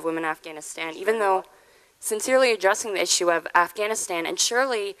addressing the issue of women in Afghanistan, even though sincerely addressing the issue of Afghanistan, and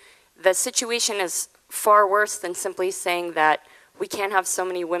surely the situation is far worse than simply saying that we can't have so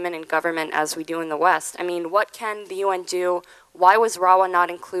many women in government as we do in the West. I mean, what can the UN do? Why was RAWA not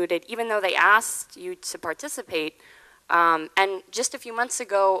included, even though they asked you to participate? And just a few months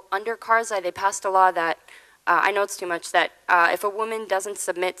ago, under Karzai, they passed a law that I know it's too much, that if a woman doesn't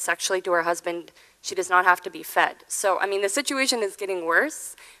submit sexually to her husband, she does not have to be fed. So, I mean, the situation is getting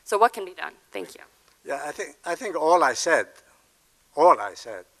worse. So what can be done? Thank you. Yeah, I think all I said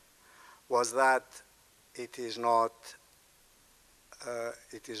was that it is not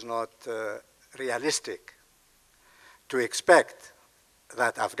realistic to expect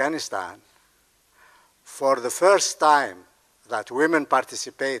that Afghanistan, for the first time that women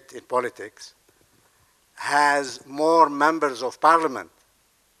participate in politics, has more members of parliament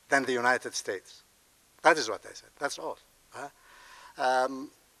than the United States. That is what I said. That's all.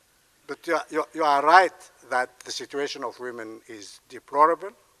 But you are right that the situation of women is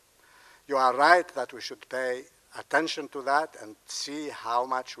deplorable. You are right that we should pay attention to that and see how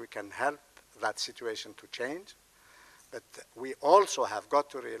much we can help that situation to change. But we also have got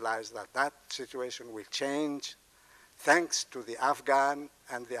to realize that that situation will change thanks to the Afghan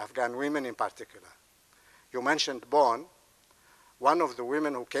and the Afghan women in particular. You mentioned Bonn. One of the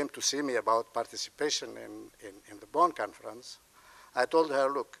women who came to see me about participation in the Bonn conference, I told her,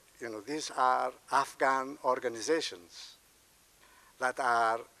 look, you know, these are Afghan organizations that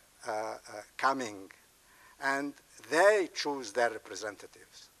are coming, and they choose their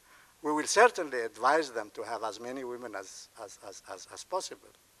representatives. We will certainly advise them to have as many women as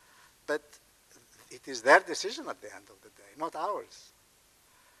possible, but it is their decision at the end of the day, not ours.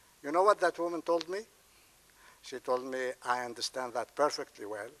 You know what that woman told me? She told me, I understand that perfectly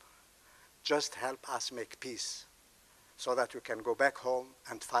well. Just help us make peace so that we can go back home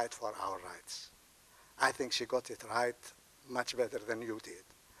and fight for our rights. I think she got it right much better than you did.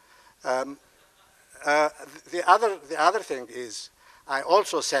 The other thing is, I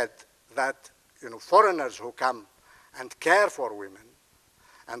also said that, you know, foreigners who come and care for women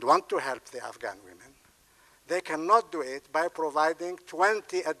and want to help the Afghan women, they cannot do it by providing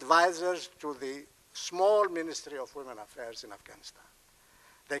 20 advisors to the small Ministry of Women Affairs in Afghanistan.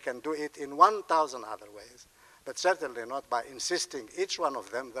 They can do it in 1,000 other ways, but certainly not by insisting each one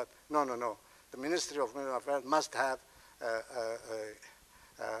of them that, no, the Ministry of Women Affairs must have an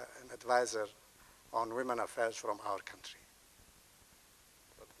advisor on women affairs from our country.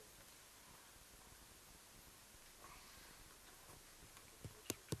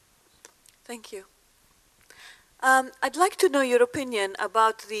 Thank you. I'd like to know your opinion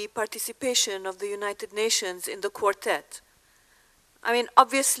about the participation of the United Nations in the quartet, I mean,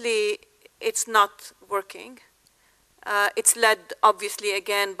 obviously, it's not working. It's led, obviously,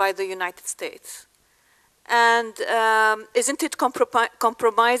 again, by the United States. And isn't it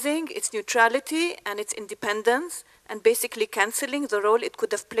compromising its neutrality and its independence and basically canceling the role it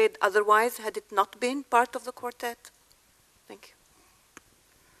could have played otherwise had it not been part of the quartet? Thank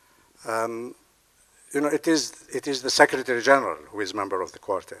you. You know, it is the Secretary-General who is member of the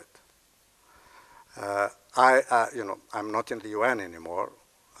quartet. You know, I'm not in the UN anymore,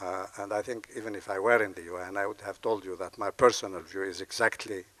 and I think even if I were in the UN, I would have told you that my personal view is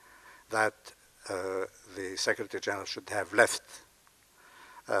exactly that the Secretary-General should have left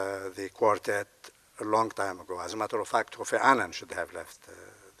the quartet a long time ago. As a matter of fact, Kofi Annan should have left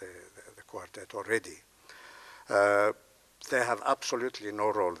the quartet already. They have absolutely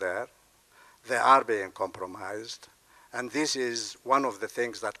no role there. They are being compromised, and this is one of the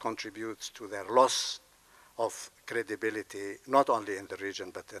things that contributes to their loss of credibility, not only in the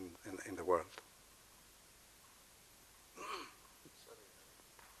region, but in the world.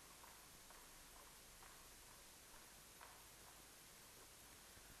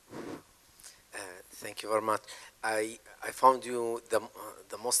 Thank you very much. I found you the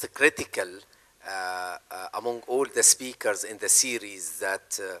most critical among all the speakers in the series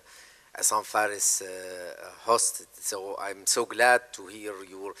that Issam Fares hosted. So I'm so glad to hear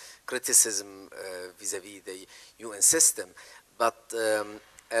your criticism vis-a-vis the UN system. But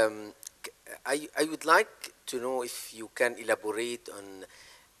I would like to know if you can elaborate on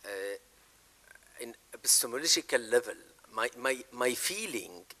an epistemological level. My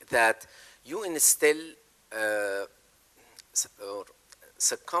feeling that UN still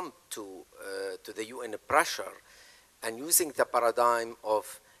succumb to the UN pressure and using the paradigm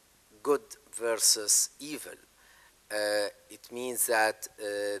of good versus evil. It means that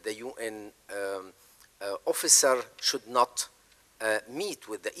the UN officer should not meet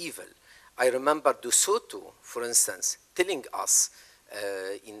with the evil. I remember De Soto, for instance, telling us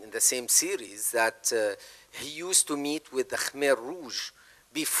in the same series that he used to meet with the Khmer Rouge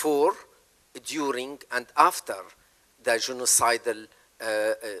before, during, and after the genocidal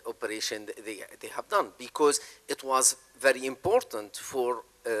operation they have done, because it was very important for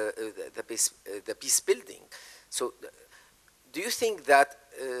the peace building. So, do you think that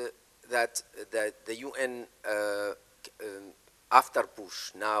the UN after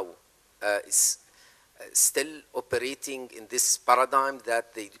Bush now is still operating in this paradigm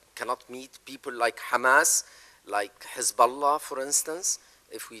that they cannot meet people like Hamas, like Hezbollah, for instance,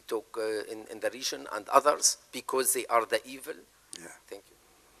 if we talk in the region, and others, because they are the evil? Yeah. Thank you.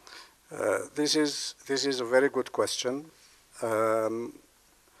 This is a very good question. You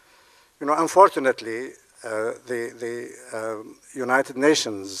know, unfortunately, the United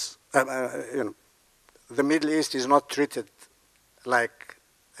Nations, you know, the Middle East is not treated like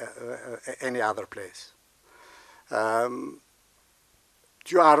any other place. You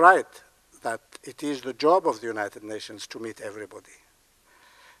are right that it is the job of the United Nations to meet everybody.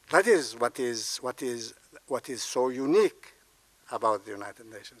 That is what is so unique about the United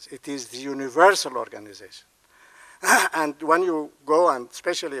Nations. It is the universal organization. And when you go, and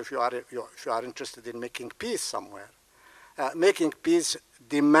especially if you are interested in making peace somewhere, making peace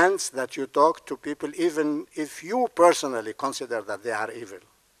demands that you talk to people even if you personally consider that they are evil.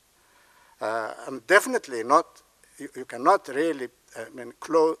 And definitely not, you cannot really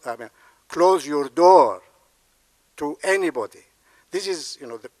close your door to anybody. This is, you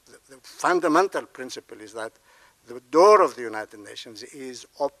know, the fundamental principle is that the door of the United Nations is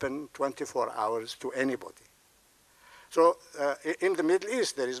open 24 hours to anybody. So in the Middle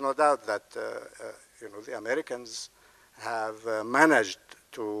East, there is no doubt that you know, the Americans have managed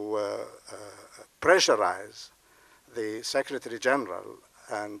to pressurize the Secretary-General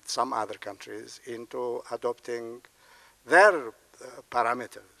and some other countries into adopting their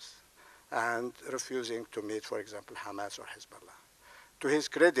parameters and refusing to meet, for example, Hamas or Hezbollah. To his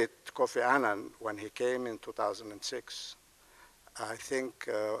credit, Kofi Annan, when he came in 2006, I think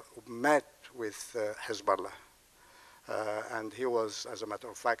met with Hezbollah. And he was, as a matter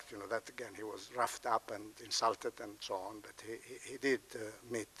of fact, you know, that again, he was roughed up and insulted and so on, but he did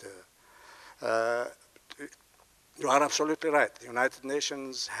meet. You are absolutely right. The United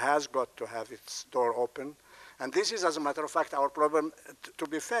Nations has got to have its door open. And this is, as a matter of fact, our problem, to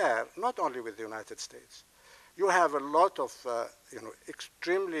be fair, not only with the United States. You have a lot of, you know,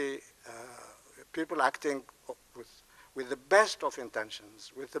 extremely people acting with the best of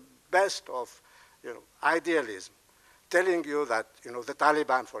intentions, with the best of, you know, idealism, telling you that, you know, the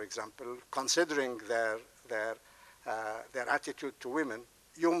Taliban, for example, considering their attitude to women,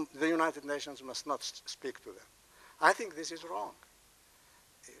 the United Nations must not speak to them. I think this is wrong.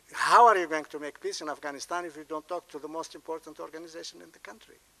 how are you going to make peace in Afghanistan if you don't talk to the most important organization in the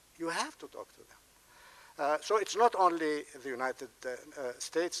country? You have to talk to them. So it's not only the United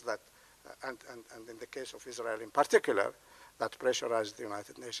States that, and in the case of Israel in particular, that pressurized the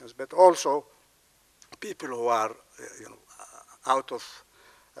United Nations, but also people who are out of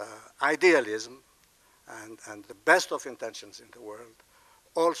idealism and the best of intentions in the world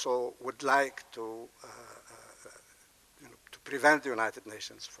also would like to prevent the United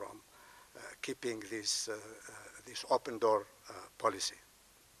Nations from keeping this open door policy.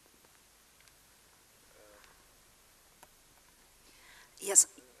 Yes,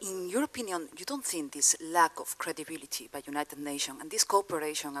 in your opinion, you don't think this lack of credibility by United Nations and this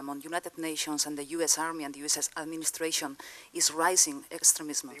cooperation among United Nations and the U.S. Army and the U.S. administration is rising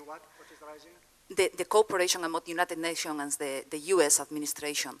extremism? The what? What is rising? The cooperation among the United Nations and the U.S.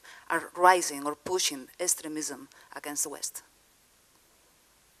 administration are rising or pushing extremism against the West.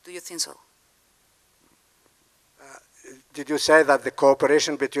 Do you think so? Did you say that the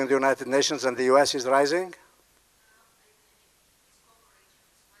cooperation between the United Nations and the U.S. is rising?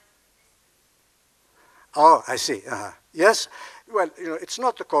 Oh, I see. Yes. Well, it's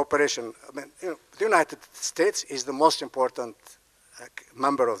not the cooperation. I mean, the United States is the most important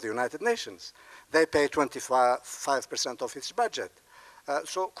member of the United Nations. They pay 25% of its budget.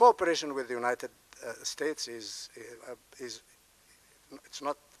 So cooperation with the United States is it's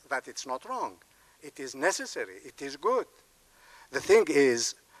not that it's not wrong. It is necessary. It is good. The thing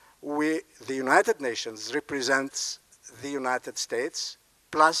is, the United Nations represents the United States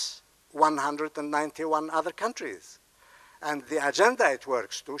plus 191 other countries. And the agenda it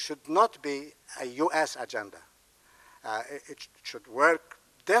works to should not be a US agenda. It should work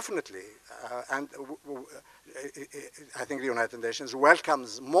definitely, and I think the United Nations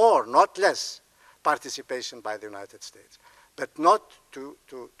welcomes more, not less, participation by the United States, but not to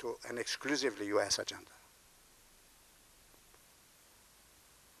an exclusively US agenda.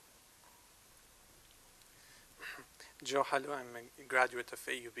 Joe Halou, I'm a graduate of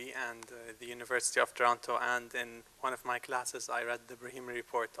AUB and the University of Toronto, and in one of my classes I read the Brahimi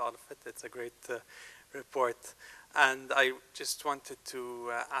Report, all of it. It's a great report. And I just wanted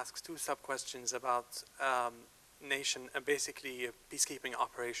to ask two sub-questions about basically peacekeeping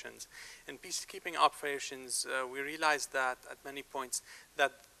operations. In peacekeeping operations, we realize that at many points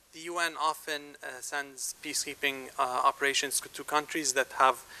that the UN often sends peacekeeping operations to countries that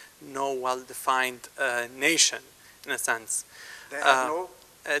have no well-defined nation, in a sense. They have no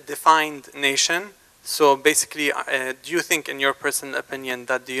defined nation. So basically, do you think, in your personal opinion,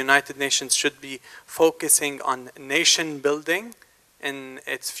 that the United Nations should be focusing on nation building in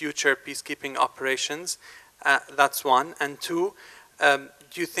its future peacekeeping operations? That's one. And two, do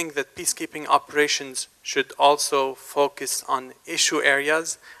you think that peacekeeping operations should also focus on issue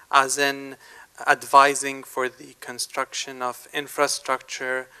areas, as in advising for the construction of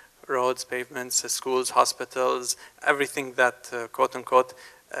infrastructure, roads, pavements, schools, hospitals, everything that, quote unquote,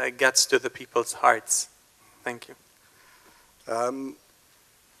 gets to the people's hearts? Thank you. The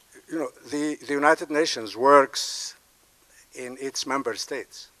United Nations works in its member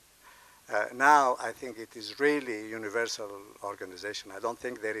states. Now, I think it is really a universal organization. I don't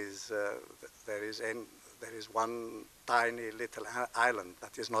think there is one tiny little island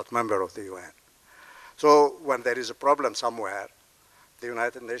that is not member of the UN. So when there is a problem somewhere, the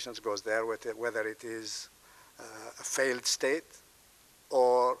United Nations goes there, whether it is a failed state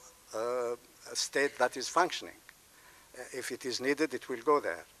or a state that is functioning. If it is needed, it will go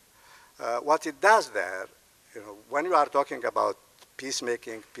there. What it does there, when you are talking about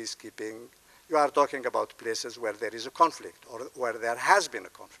peacemaking, peacekeeping, you are talking about places where there is a conflict or where there has been a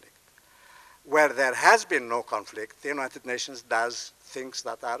conflict. Where there has been no conflict, the United Nations does things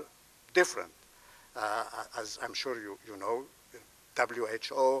that are different. As I'm sure you know,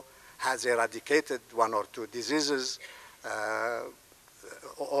 WHO has eradicated 1 or 2 diseases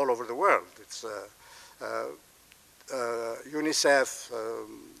all over the world. It's UNICEF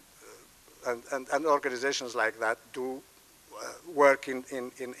and organizations like that do work in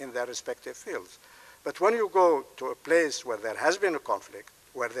their respective fields. But when you go to a place where there has been a conflict,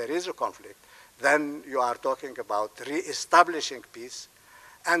 where there is a conflict, then you are talking about re-establishing peace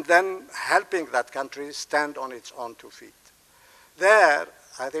and then helping that country stand on its own 2 feet. There,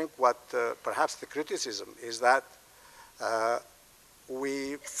 I think what perhaps the criticism is that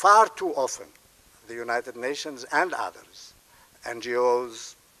we far too often, the United Nations and others,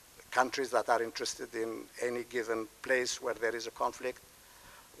 NGOs, countries that are interested in any given place where there is a conflict,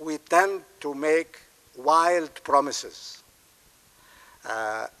 we tend to make wild promises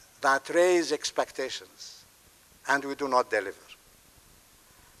that raise expectations, and we do not deliver.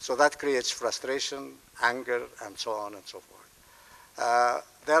 So that creates frustration, anger, and so on and so forth.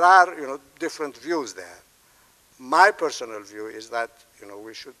 There are, different views there. My personal view is that,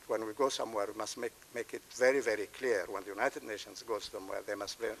 we should, when we go somewhere, we must make it very, very clear. When the United Nations goes somewhere, they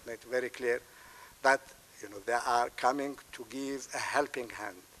must make it very clear that, they are coming to give a helping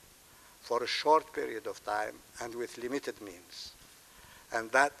hand for a short period of time and with limited means.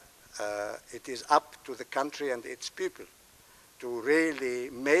 And that it is up to the country and its people to really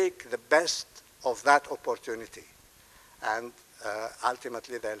make the best of that opportunity. And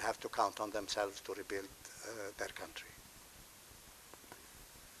ultimately, they'll have to count on themselves to rebuild their country.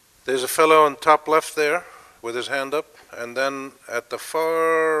 There's a fellow on top left there with his hand up, and then at the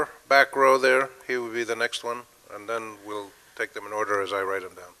far back row there, he will be the next one, and then we'll take them in order as I write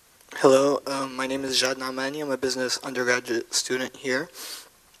them down. Hello, my name is Jad Namani. I'm a business undergraduate student here.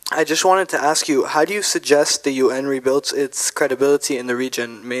 I just wanted to ask you, how do you suggest the UN rebuilds its credibility in the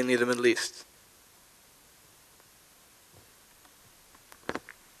region, mainly the Middle East?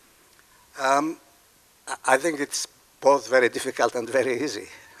 I think it's both very difficult and very easy.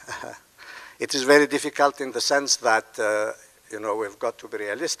 It is very difficult in the sense that, we've got to be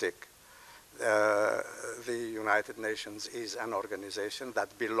realistic. The United Nations is an organization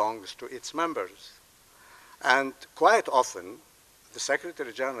that belongs to its members. And quite often, the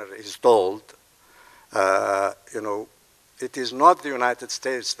Secretary-General is told, it is not the United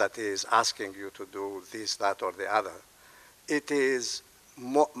States that is asking you to do this, that, or the other. It is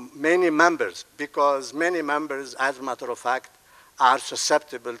many members, because many members, as a matter of fact, are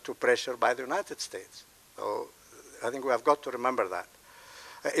susceptible to pressure by the United States. So I think we have got to remember that.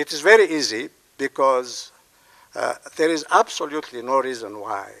 It is very easy because there is absolutely no reason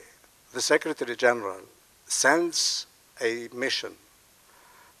why the Secretary-General sends a mission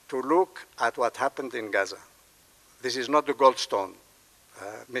to look at what happened in Gaza. This is not the Goldstone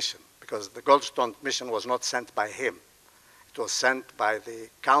mission, because the Goldstone mission was not sent by him. It was sent by the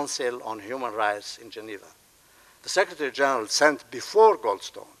Council on Human Rights in Geneva. The Secretary-General sent before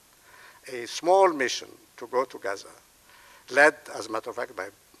Goldstone a small mission to go to Gaza, led, as a matter of fact, by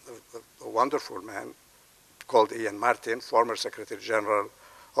a wonderful man called Ian Martin, former Secretary-General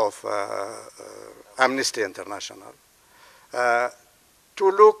of Amnesty International, to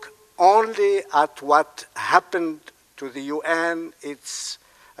look only at what happened to the UN, its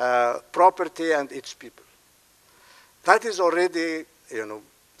property, and its people. That is already,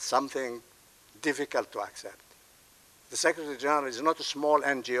 something difficult to accept. The Secretary-General is not a small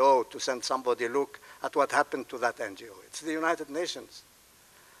NGO to send somebody look at what happened to that NGO. It's the United Nations.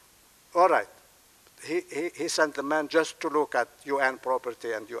 All right. He sent the man just to look at UN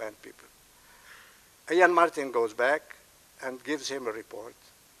property and UN people. Ian Martin goes back and gives him a report,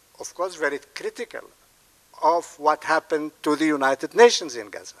 of course very critical of what happened to the United Nations in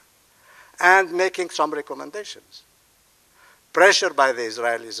Gaza, and making some recommendations. Pressured by the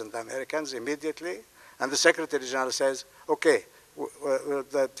Israelis and the Americans immediately, and the Secretary-General says, okay,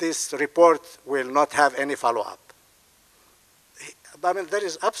 this report will not have any follow-up. I mean, there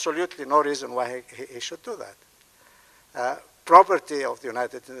is absolutely no reason why he should do that. Property of the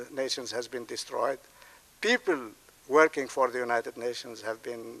United Nations has been destroyed. People working for the United Nations have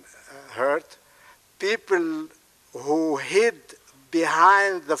been hurt. People who hid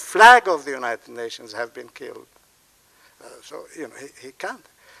behind the flag of the United Nations have been killed. So, he can't.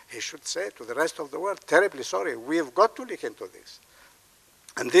 He should say to the rest of the world, terribly sorry, we've got to look into this.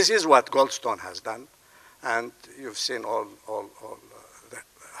 And this is what Goldstone has done. And you've seen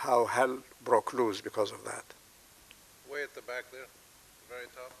how hell broke loose because of that. Way at the back there, the very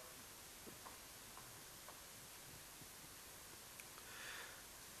top.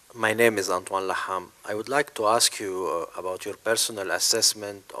 My name is Antoine Laham. I would like to ask you about your personal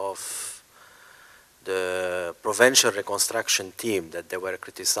assessment of the provincial reconstruction team that they were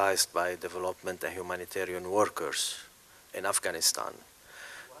criticized by development and humanitarian workers in Afghanistan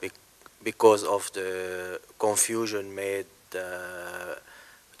because of the confusion made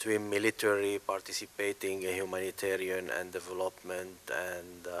between military participating in humanitarian and development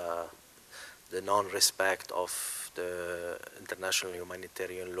and the non-respect of the international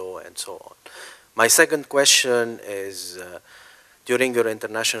humanitarian law and so on. My second question is, during your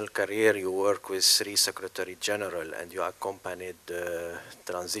international career, you work with 3 Secretary-General and you accompanied the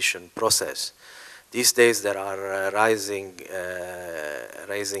transition process. These days, there are rising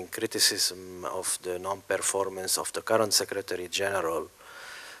criticism of the non-performance of the current Secretary-General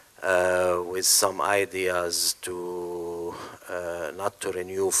with some ideas to not to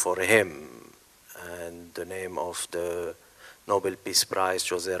renew for him, and the name of the Nobel Peace Prize,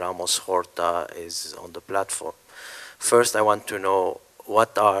 José Ramos Horta, is on the platform. First, I want to know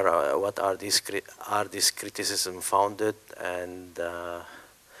what are these criticism founded, and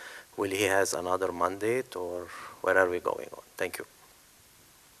will he has another mandate, or where are we going on? Thank you.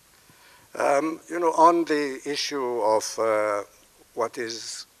 You know, on the issue of what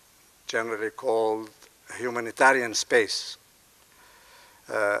is generally called humanitarian space,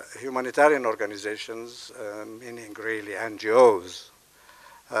 humanitarian organizations, meaning really NGOs,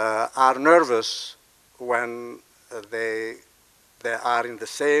 are nervous when they are in the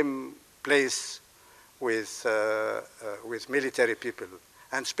same place with military people,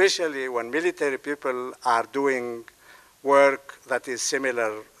 and especially when military people are doing work that is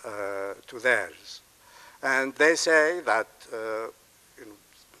similar to theirs. And they say that, you know,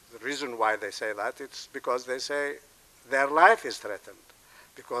 the reason why they say that, it's because they say their life is threatened,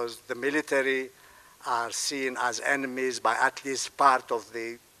 because the military are seen as enemies by at least part of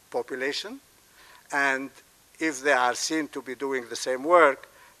the population, and if they are seen to be doing the same work,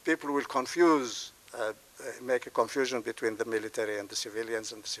 people will confuse, make a confusion between the military and the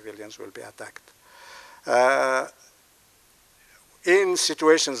civilians will be attacked. In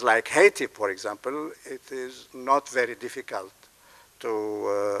situations like Haiti, for example, it is not very difficult to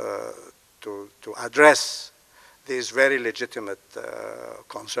address these very legitimate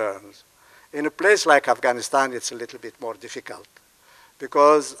concerns. In a place like Afghanistan, it's a little bit more difficult,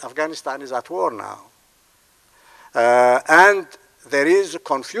 because Afghanistan is at war now. And there is a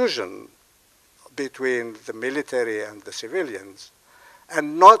confusion between the military and the civilians,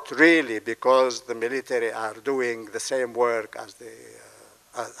 and not really because the military are doing the same work as the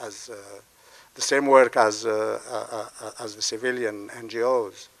civilian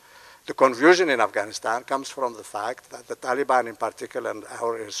NGOs. The confusion in Afghanistan comes from the fact that the Taliban in particular and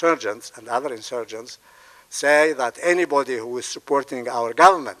our insurgents and other insurgents say that anybody who is supporting our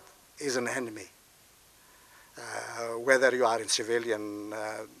government is an enemy. Whether you are in civilian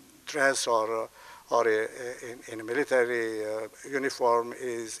dress or in a military uniform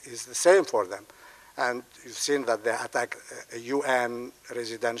is the same for them. And you've seen that they attack a UN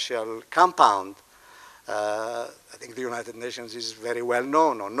residential compound. I think the United Nations is very well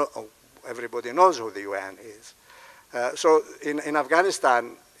known, or everybody knows who the UN is. So in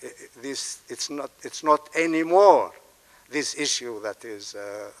Afghanistan, it's not anymore this issue that is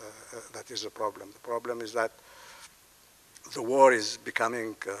a problem. The problem is that the war is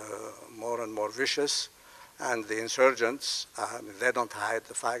becoming more and more vicious, and the insurgents, they don't hide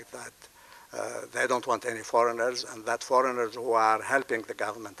the fact that they don't want any foreigners, and that foreigners who are helping the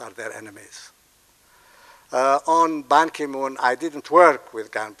government are their enemies. On Ban Ki-moon, I didn't work with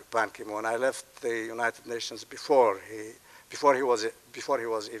Ban Ki-moon. I left the United Nations before he was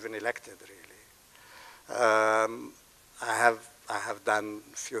even elected, really. I have done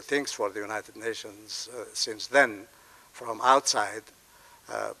a few things for the United Nations since then. From outside,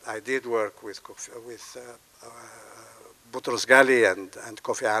 I did work with Boutros Ghali and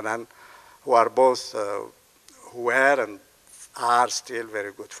Kofi Annan, who are both, who were and are still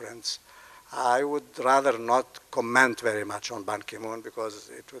very good friends. I would rather not comment very much on Ban Ki-moon because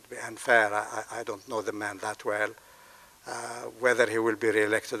it would be unfair. I don't know the man that well. Whether he will be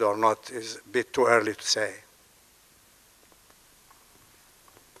re-elected or not is a bit too early to say.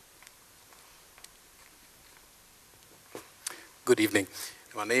 Good evening.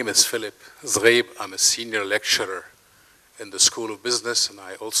 My name is Philip Zghaib. I'm a senior lecturer in the School of Business, and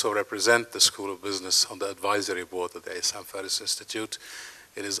I also represent the School of Business on the advisory board of the Issam Fares Institute.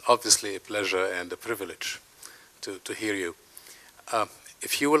 It is obviously a pleasure and a privilege to hear you.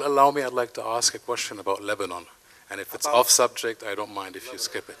 If you will allow me, I'd like to ask a question about Lebanon. And if it's off subject, I don't mind if you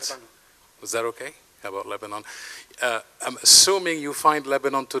skip it. Was that okay? About Lebanon? I'm assuming you find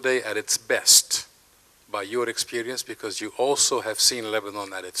Lebanon today at its best, by your experience, because you also have seen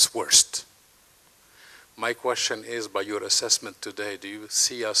Lebanon at its worst. My question is, by your assessment today, do you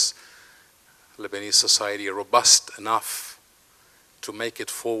see us, Lebanese society, robust enough to make it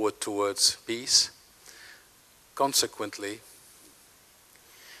forward towards peace? Consequently,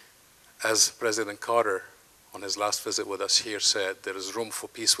 as President Carter, on his last visit with us here, said, there is room for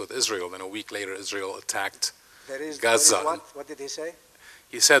peace with Israel, and a week later Israel attacked Gaza. What did he say?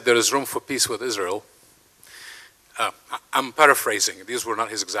 He said there is room for peace with Israel. I'm paraphrasing. These were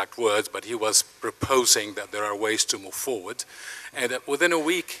not his exact words, but he was proposing that there are ways to move forward. And within a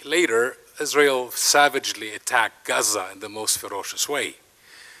week later, Israel savagely attacked Gaza in the most ferocious way.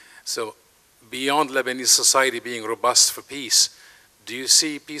 So beyond Lebanese society being robust for peace, do you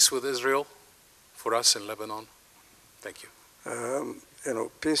see peace with Israel for us in Lebanon? Thank you. You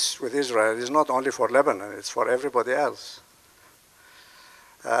know, peace with Israel is not only for Lebanon, it's for everybody else.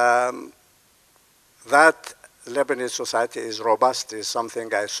 That Lebanese society is robust is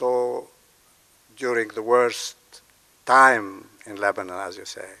something I saw during the worst time in Lebanon, as you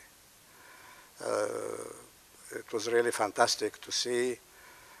say. It was really fantastic to see,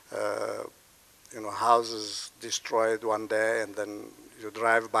 houses destroyed one day, and then you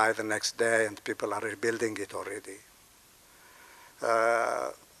drive by the next day, and people are rebuilding it already.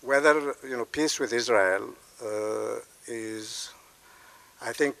 Whether peace with Israel is,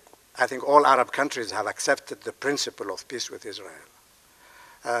 I think all Arab countries have accepted the principle of peace with Israel.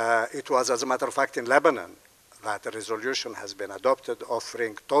 It was, as a matter of fact, in Lebanon that a resolution has been adopted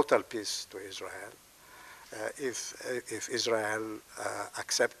offering total peace to Israel if Israel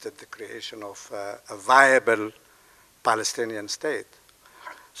accepted the creation of a viable Palestinian state.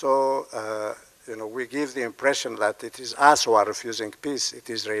 So, we give the impression that it is us who are refusing peace. It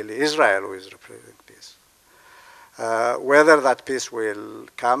is really Israel who is refusing peace. Whether that peace will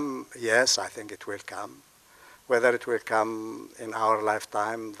come, yes, I think it will come. Whether it will come in our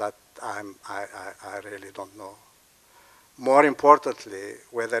lifetime, that I really don't know. More importantly,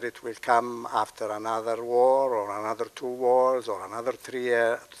 whether it will come after another war or another 2 wars or another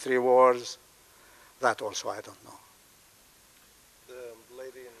 3 wars, that also I don't know. The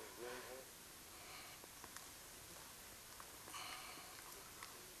lady in green here.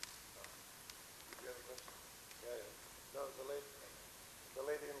 You have a question? Yeah. No, the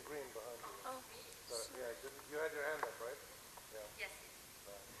lady in green behind you. Oh. You had your hand up, right? Yeah. Yes.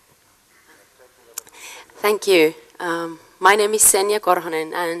 Thank you. My name is Senja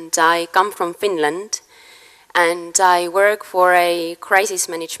Korhonen, and I come from Finland, and I work for a crisis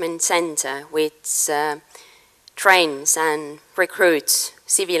management center which trains and recruits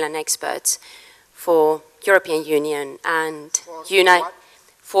civilian experts for European Union and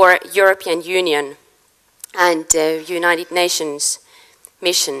European Union and United Nations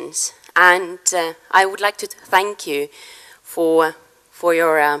missions. And I would like to thank you for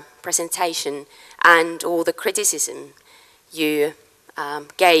your presentation and all the criticism you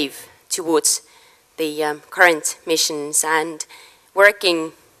gave towards the current missions. And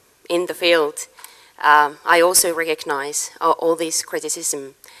working in the field, I also recognize all this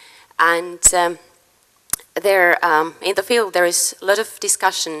criticism. And there, in the field, there is a lot of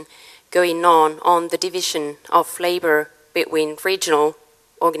discussion going on the division of labor between regional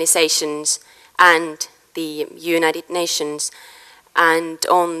organizations and the United Nations, and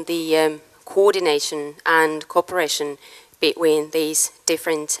on the coordination and cooperation between these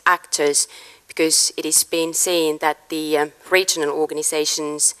different actors, because it is being seen that the regional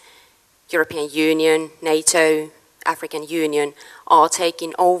organizations, European Union, NATO, African Union, are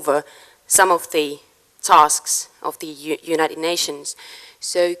taking over some of the tasks of the United Nations.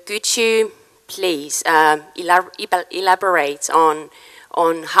 So could you please elaborate on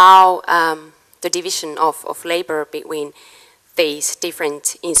how the division of labor between these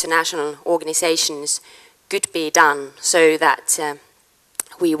different international organizations could be done so that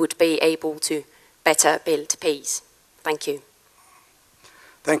we would be able to better build peace? Thank you.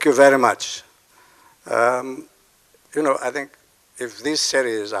 Thank you very much. I think if these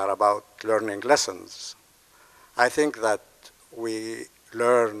series are about learning lessons, I think that we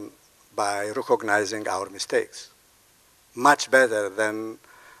learn by recognizing our mistakes much better than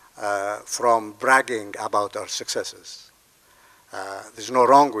from bragging about our successes. There's no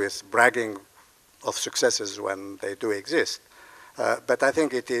wrong with bragging of successes when they do exist. But I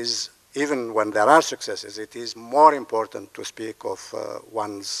think it is, even when there are successes, it is more important to speak of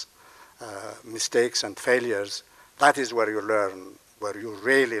one's mistakes and failures. That is where you learn, where you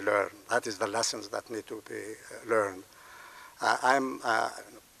really learn. That is the lessons that need to be learned. I've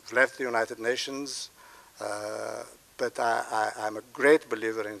left the United Nations, but I'm a great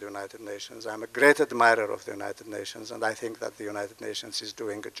believer in the United Nations. I'm a great admirer of the United Nations, and I think that the United Nations is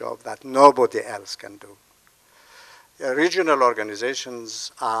doing a job that nobody else can do. Regional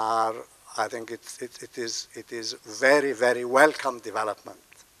organizations are, I think it is very, very welcome development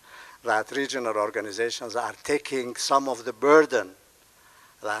that regional organizations are taking some of the burden,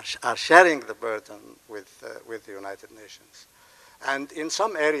 are sharing the burden with the United Nations. And in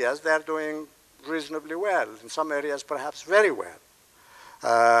some areas, they're doing reasonably well. In some areas, perhaps very well.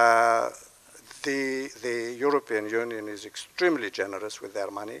 The European Union is extremely generous with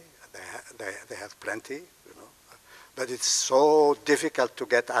their money. They have plenty, you know. But it's so difficult to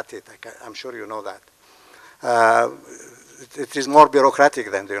get at it. I'm sure you know that. It is more bureaucratic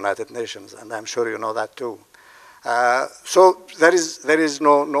than the United Nations, and I'm sure you know that too. So there is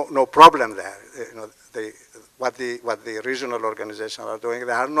no problem there. You know, what the regional organizations are doing,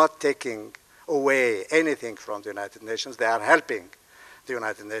 they are not taking away anything from the United Nations. They are helping the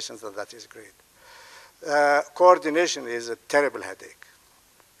United Nations, and that is great. Coordination is a terrible headache.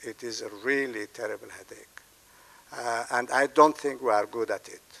 It is a really terrible headache. And I don't think we are good at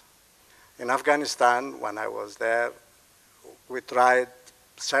it. In Afghanistan, when I was there, we tried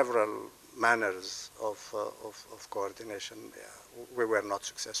several manners of coordination. We were not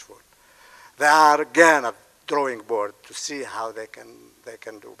successful. They are again a drawing board to see how they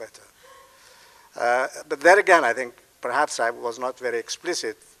can do better. But there again, I think perhaps I was not very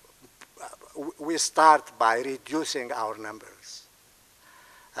explicit. We start by reducing our numbers.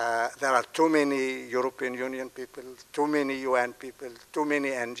 There are too many European Union people, too many UN people, too many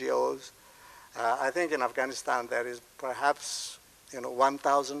NGOs. I think in Afghanistan there is perhaps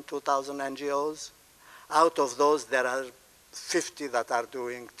 1,000, 2,000 NGOs. Out of those, there are 50 that are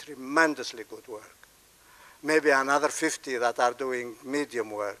doing tremendously good work. Maybe another 50 that are doing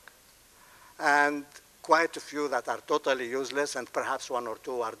medium work. And quite a few that are totally useless, and perhaps one or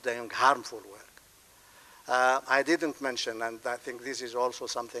two are doing harmful work. I didn't mention, and I think this is also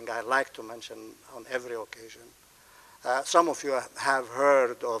something I like to mention on every occasion. Some of you have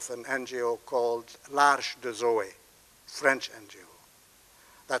heard of an NGO called L'Arche de Zoé, French NGO,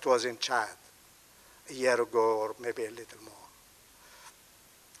 that was in Chad a year ago or maybe a little more.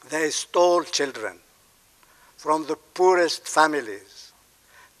 They stole children from the poorest families,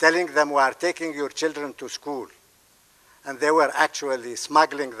 telling them, we are taking your children to school. And they were actually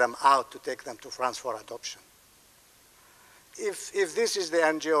smuggling them out to take them to France for adoption. If this is the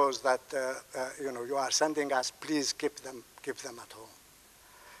NGOs that you are sending us, please keep them at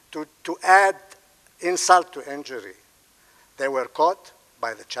home. To add insult to injury, they were caught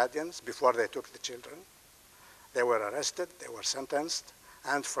by the Chadians before they took the children. They were arrested, they were sentenced,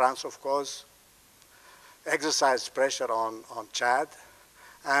 and France, of course, exercised pressure on Chad,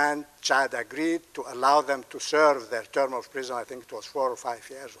 and Chad agreed to allow them to serve their term of prison, I think it was 4 or 5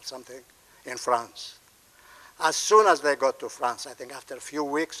 years or something, in France. As soon as they got to France, I think after a few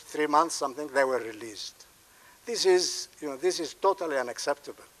weeks, 3 months, something, they were released. This is totally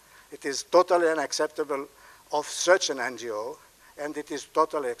unacceptable. It is totally unacceptable of such an NGO, and it is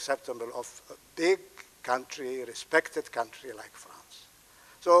totally acceptable of a big country, respected country like France.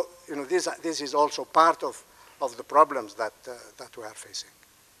 So, this is also part of the problems that we are facing.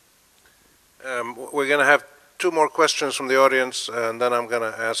 We're going to have 2 more questions from the audience, and then I'm going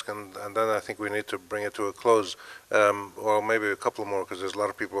to ask, and then I think we need to bring it to a close. Or maybe a couple more, because there's a lot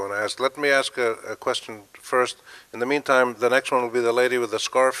of people who want to ask. Let me ask a question first. In the meantime, the next one will be the lady with the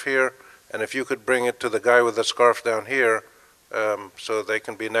scarf here, and if you could bring it to the guy with the scarf down here, so they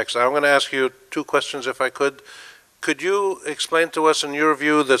can be next. I'm going to ask you 2 questions, if I could. Could you explain to us, in your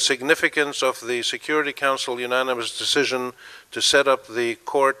view, the significance of the Security Council unanimous decision to set up the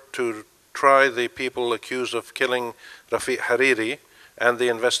court to try the people accused of killing Rafiq Hariri and the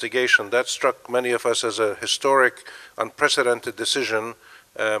investigation? That struck many of us as a historic, unprecedented decision.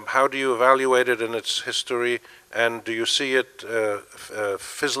 How do you evaluate it in its history, and do you see it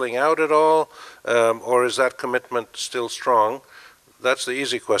fizzling out at all, or is that commitment still strong? That's the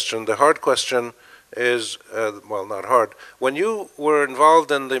easy question. The hard question is, well, not hard. When you were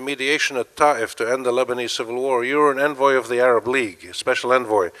involved in the mediation at Ta'if to end the Lebanese civil war, you were an envoy of the Arab League, a special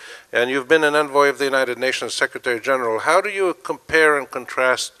envoy, and you've been an envoy of the United Nations Secretary-General. How do you compare and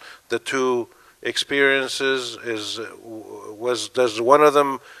contrast the 2 experiences? Does one of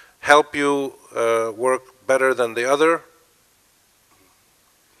them help you work better than the other?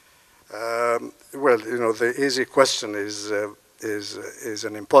 Well, the easy question is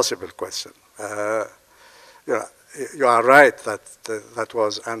an impossible question. You are right that that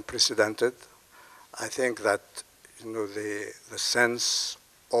was unprecedented. I think that the sense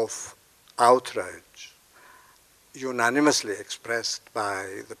of outrage unanimously expressed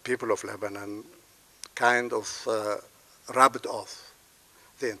by the people of Lebanon kind of rubbed off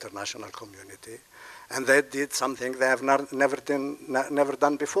the international community, and they did something they have never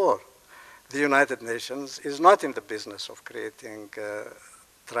done before. The United Nations is not in the business of creating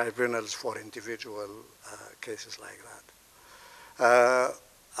tribunals for individual cases like that.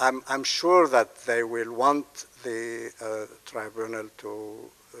 I'm sure that they will want the tribunal to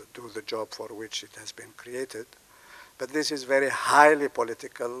do the job for which it has been created, but this is very highly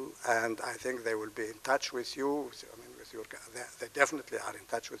political, and I think they will be in touch with you. They definitely are in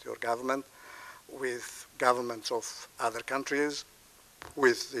touch with your government, with governments of other countries,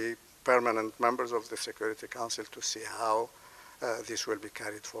 with the permanent members of the Security Council to see how this will be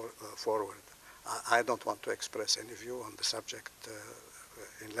carried forward. I don't want to express any view on the subject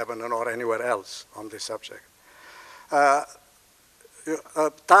in Lebanon or anywhere else on this subject.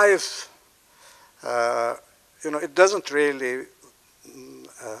 Taif, it doesn't really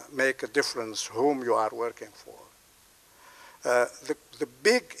make a difference whom you are working for. The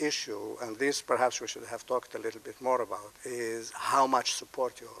big issue, and this perhaps we should have talked a little bit more about, is how much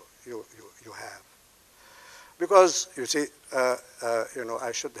support you have. Because, you see,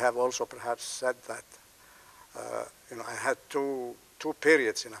 I should have also perhaps said that, I had two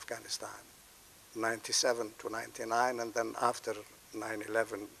periods in Afghanistan, 97 to 99, and then after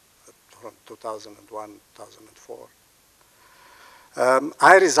 9/11, from 2001, 2004.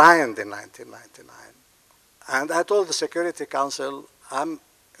 I resigned in 1999, and I told the Security Council,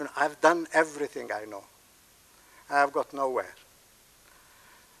 I've done everything I know. I've got nowhere.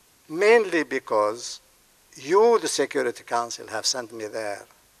 Mainly because you, the Security Council, have sent me there.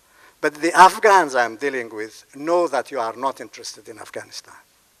 But the Afghans I'm dealing with know that you are not interested in Afghanistan.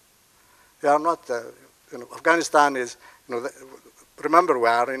 You are not, Afghanistan is, remember we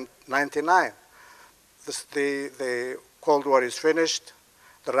are in 99. The Cold War is finished.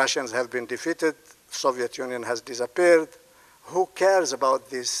 The Russians have been defeated. Soviet Union has disappeared. Who cares about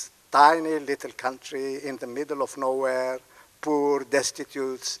this tiny little country in the middle of nowhere, poor,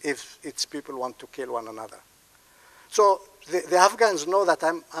 destitute, if its people want to kill one another? So the Afghans know that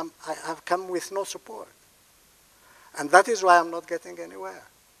I've come with no support. And that is why I'm not getting anywhere.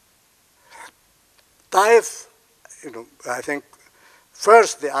 Taif, I think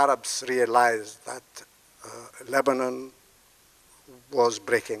first the Arabs realized that Lebanon was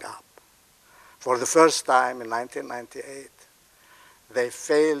breaking up. For the first time in 1998, they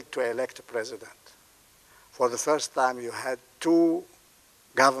failed to elect a president. For the first time, you had two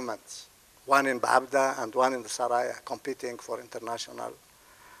governments, one in Baghdad and one in the Saraya, competing for international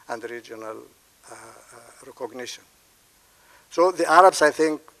and regional recognition. So the Arabs, I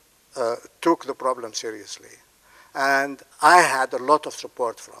think, took the problem seriously. And I had a lot of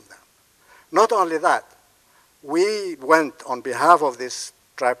support from them. Not only that, we went on behalf of this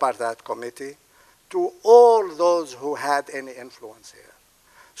tripartite committee to all those who had any influence here.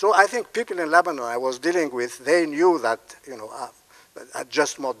 So I think people in Lebanon I was dealing with, they knew that, I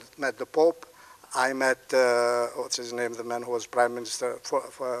just met the Pope. I met, what's his name, the man who was prime minister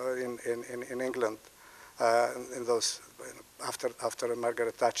in England in those, after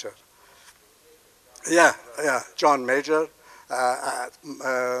Margaret Thatcher. Yeah, John Major,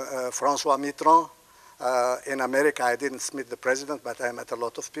 Francois Mitterrand. In America, I didn't meet the president, but I met a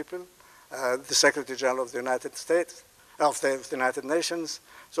lot of people. The Secretary-General of the United States, of the United Nations.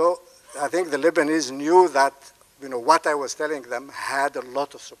 So I think the Lebanese knew that, what I was telling them had a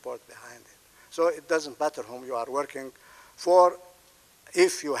lot of support behind it. So it doesn't matter whom you are working for,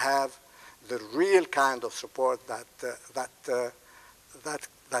 if you have the real kind of support that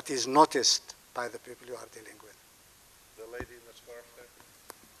is noticed by the people you are dealing with. The lady in the scarf there.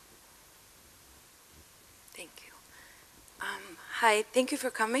 Thank you. Hi, thank you for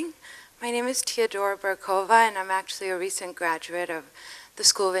coming. My name is Teodora Barkova, and I'm actually a recent graduate of the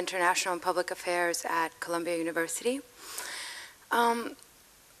School of International and Public Affairs at Columbia University.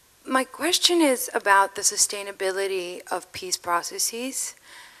 My question is about the sustainability of peace processes,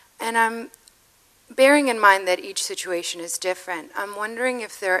 and I'm bearing in mind that each situation is different. I'm wondering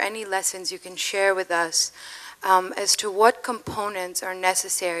if there are any lessons you can share with us as to what components are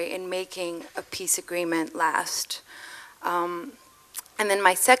necessary in making a peace agreement last. And then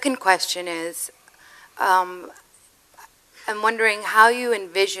my second question is, I'm wondering how you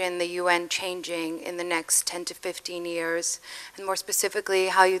envision the UN changing in the next 10 to 15 years, and more specifically,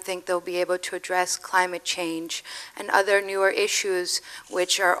 how you think they'll be able to address climate change and other newer issues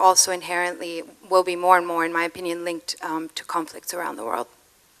which are also inherently, will be more and more, in my opinion, linked to conflicts around the world.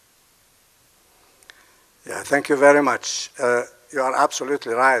 Yeah, thank you very much. You are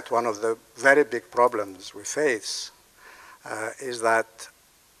absolutely right. One of the very big problems we face is that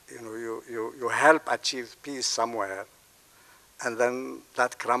you help achieve peace somewhere, and then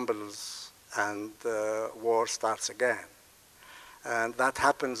that crumbles and war starts again. And that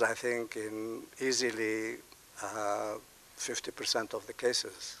happens, I think, in easily 50% of the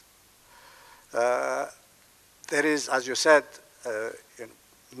cases. There is, as you said,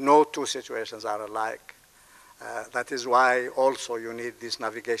 no two situations are alike. That is why also you need this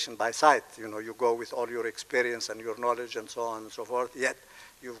navigation by sight. You go with all your experience and your knowledge and so on and so forth, yet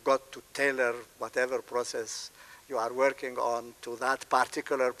you've got to tailor whatever process you are working on to that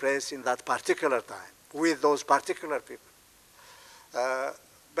particular place in that particular time with those particular people.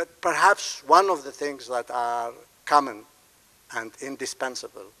 But perhaps one of the things that are common and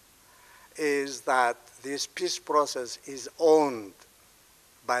indispensable is that this peace process is owned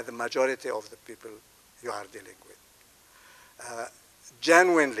by the majority of the people you are dealing with,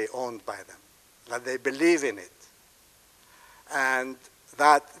 genuinely owned by them, that they believe in it, and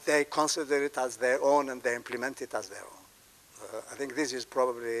that they consider it as their own and they implement it as their own. I think this is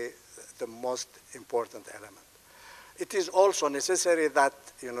probably the most important element. It is also necessary that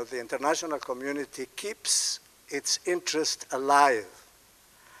the international community keeps its interest alive.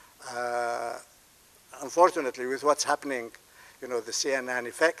 Unfortunately, with what's happening, the CNN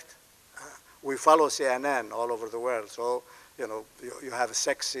effect, we follow CNN all over the world. So, you have a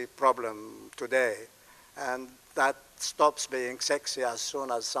sexy problem today, and that stops being sexy as soon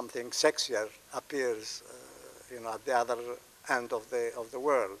as something sexier appears, at the other end of the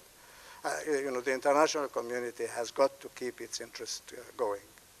world. The international community has got to keep its interest going.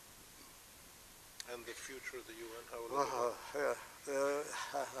 And the future of the UN, how will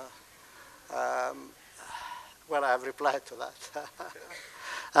it well, I've replied to that.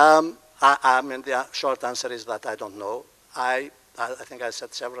 I mean, the short answer is that I don't know. I think I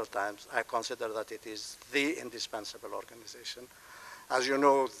said several times, I consider that it is the indispensable organization. As you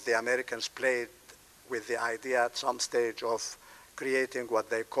know, the Americans played with the idea at some stage of creating what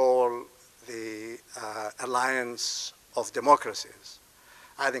they call the alliance of democracies.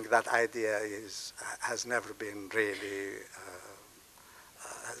 I think that idea has never been really,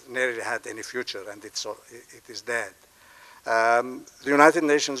 has nearly had any future, and it is dead. The United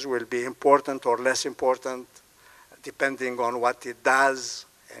Nations will be important or less important depending on what it does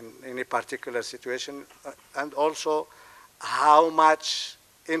in any particular situation, and also how much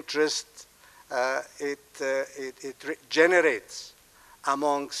interest it generates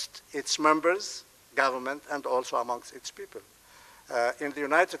amongst its members, government, and also amongst its people. In the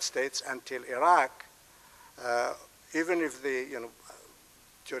United States, until Iraq, even if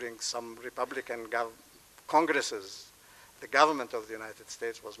during some Republican congresses, the government of the United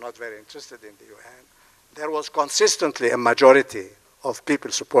States was not very interested in the UN, there was consistently a majority of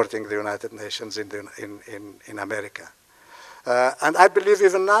people supporting the United Nations in America. And I believe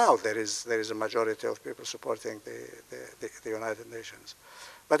even now there is a majority of people supporting the United Nations.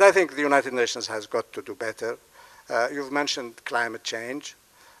 But I think the United Nations has got to do better. You've mentioned climate change.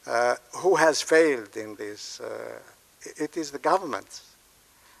 Who has failed in this? It is the governments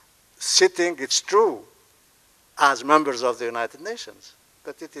sitting, it's true, as members of the United Nations,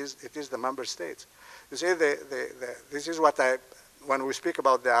 but it is the member states. You see, this is what when we speak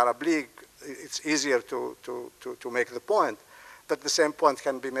about the Arab League, it's easier to make the point, but the same point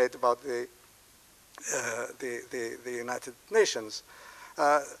can be made about the United Nations.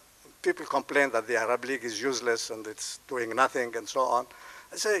 People complain that the Arab League is useless and it's doing nothing and so on.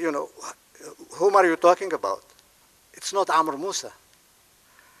 I say, whom are you talking about? It's not Amr Musa.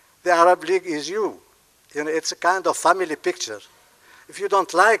 The Arab League is you. It's a kind of family picture. If you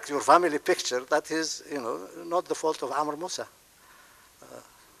don't like your family picture, that is, not the fault of Amr Musa.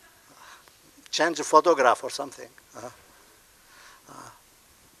 Change a photograph or something.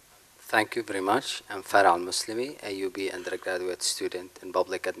 Thank you very much. I'm Farah Al-Muslimi, AUB undergraduate student in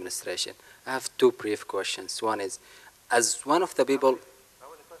public administration. I have two brief questions. One is, as one of the people,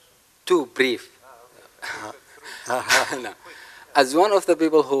 two brief. No. As one of the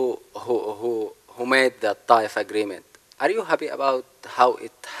people who made the Taif agreement, are you happy about how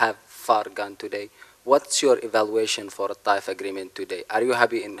it have far gone today? What's your evaluation for a Taif agreement today? Are you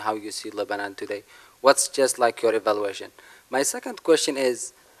happy in how you see Lebanon today? What's just like your evaluation? My second question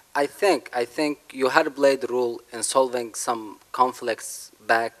is, I think you had played a role in solving some conflicts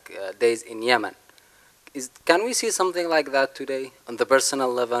back days in Yemen. Can we see something like that today on the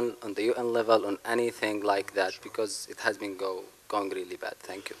personal level, on the UN level, on anything like that? Because it has been going really bad.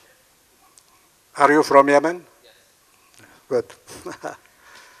 Thank you. Are you from Yemen? Yes. Good.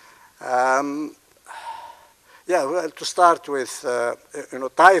 Yeah, well, to start with,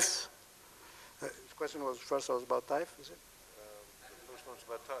 Taif. The question was first about Taif, is it? The first one's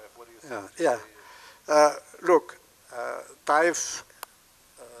about Taif. What do you think? Yeah. Look, Taif.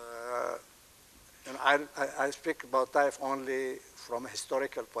 I speak about Taif only from a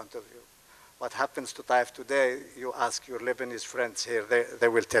historical point of view. What happens to Taif today? You ask your Lebanese friends here; they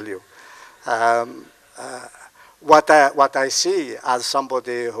will tell you. What I see as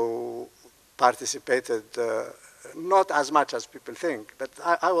somebody who participated, not as much as people think, but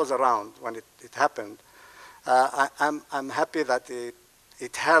I was around when it happened. I'm happy that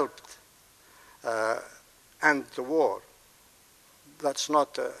it helped end the war. That's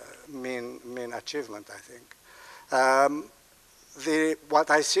not a mean achievement, I think. What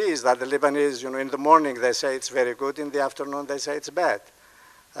I see is that the Lebanese, in the morning they say it's very good, in the afternoon they say it's bad.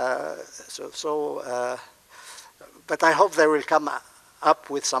 But I hope they will come up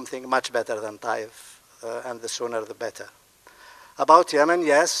with something much better than Taif, and the sooner the better. About Yemen,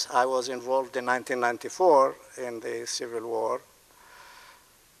 yes, I was involved in 1994 in the civil war.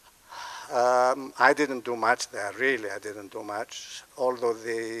 I didn't do much there, really, I didn't do much, although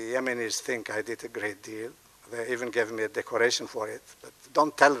the Yemenis think I did a great deal. They even gave me a decoration for it, but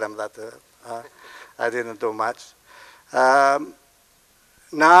don't tell them that I didn't do much.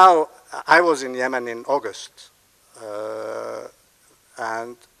 Now, I was in Yemen in August,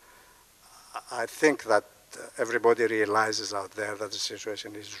 and I think that everybody realizes out there that the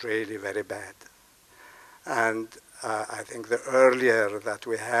situation is really very bad. And I think the earlier that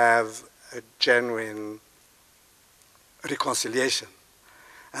we have a genuine reconciliation,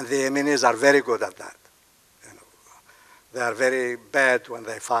 and the Yemenis are very good at that. You know, they are very bad when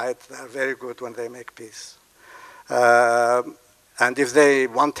they fight. They are very good when they make peace. And if they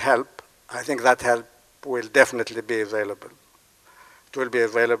want help, I think that help will definitely be available. It will be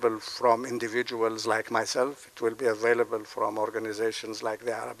available from individuals like myself. It will be available from organizations like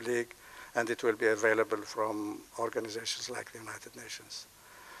the Arab League, and it will be available from organizations like the United Nations.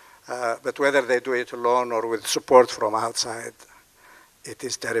 But whether they do it alone or with support from outside, it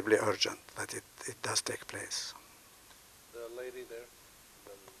is terribly urgent that it does take place. The lady there,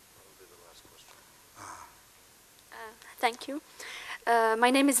 then will be the last question. Thank you. My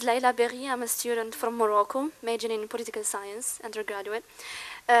name is Layla Berri. I'm a student from Morocco, majoring in political science, undergraduate.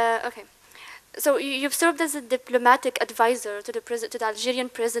 Okay. So you've served as a diplomatic advisor to the Algerian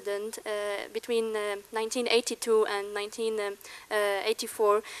president between 1982 and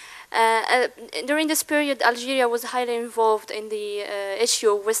 1984. During this period, Algeria was highly involved in the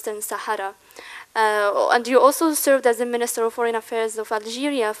issue of Western Sahara. And you also served as the Minister of Foreign Affairs of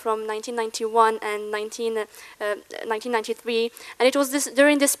Algeria from 1991 and 1993. And it was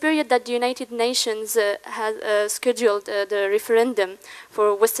during this period that the United Nations had scheduled the referendum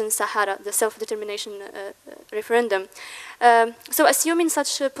for Western Sahara, the self-determination referendum. So assuming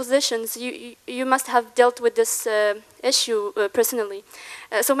such positions, you must have dealt with this issue personally.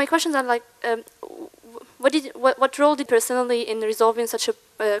 So my questions are like, what role did you personally in resolving such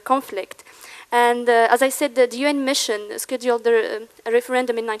a conflict? And as I said, the UN mission scheduled a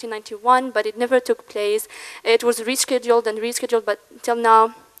referendum in 1991, but it never took place. It was rescheduled and rescheduled, but till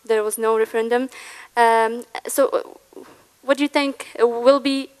now there was no referendum. So what do you think? Will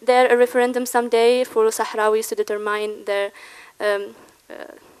be there a referendum someday for Sahrawis to determine their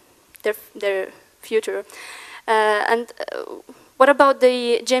future? And what about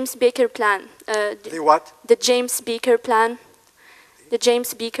the James Baker plan? The what? The James Baker plan. The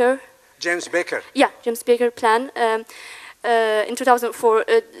James Baker. James Baker? Yeah, James Baker plan in 2004.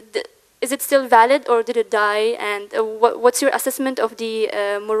 Is it still valid or did it die? And what's your assessment of the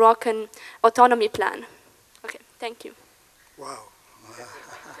Moroccan autonomy plan? Okay, thank you. Wow.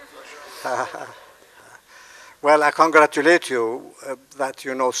 Well, I congratulate you that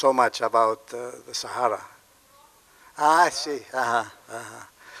you know so much about the Sahara. I see. She's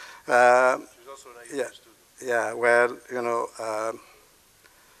also an AUB student. Yeah, well, you know,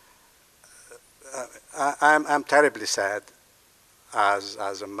 I'm terribly sad as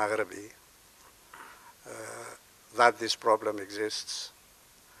a Maghrebi that this problem exists,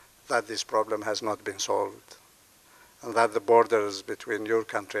 that this problem has not been solved, and that the borders between your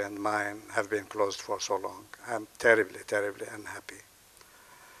country and mine have been closed for so long. I'm terribly, terribly unhappy.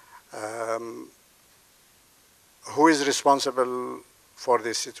 Who is responsible for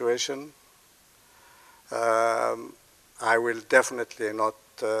this situation? I will definitely not,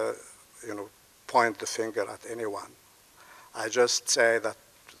 point the finger at anyone. I just say that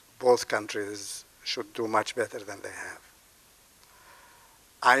both countries should do much better than they have.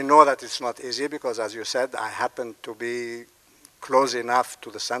 I know that it's not easy because, as you said, I happen to be close enough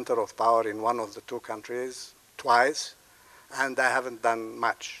to the center of power in one of the two countries twice, and I haven't done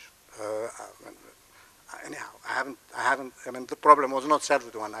much. Anyhow, I mean, the problem was not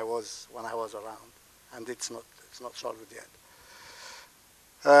solved when I was around, and it's not solved yet.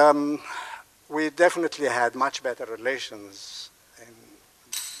 We definitely had much better relations in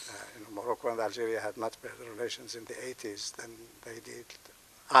Morocco and Algeria had much better relations in the 80s than they did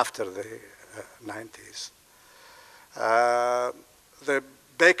after the 90s. The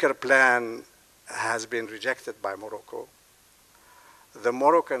Baker plan has been rejected by Morocco. The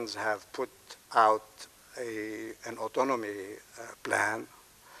Moroccans have put out an autonomy plan,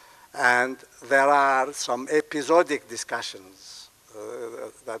 and there are some episodic discussions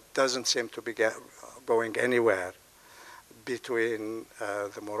that doesn't seem to be going anywhere between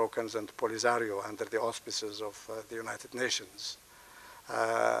the Moroccans and Polisario under the auspices of the United Nations.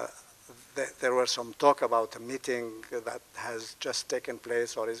 There was some talk about a meeting that has just taken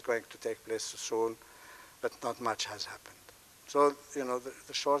place or is going to take place soon, but not much has happened. So,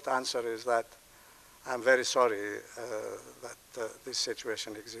 the short answer is that I'm very sorry that this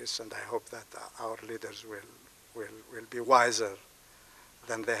situation exists, and I hope that our leaders will be wiser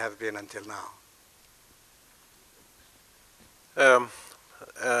than they have been until now.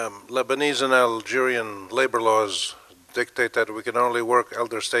 Lebanese and Algerian labor laws dictate that we can only work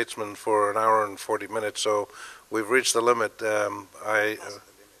elder statesmen for an hour and 40 minutes, so we've reached the limit.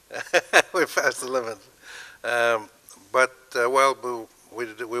 We've passed the limit. Well,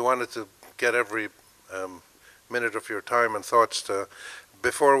 we wanted to get every minute of your time and thoughts.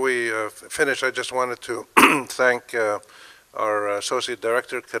 Before we finish, I just wanted to thank our Associate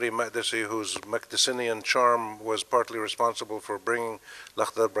Director, Karim Mahdisi, whose Makdissinian charm was partly responsible for bringing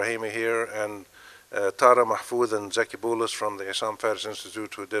Lakhdar Brahimi here, and Tara Mahfoud and Zaki Boulos from the Issam Fares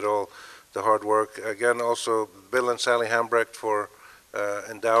Institute, who did all the hard work. Again, also Bill and Sally Hambrecht for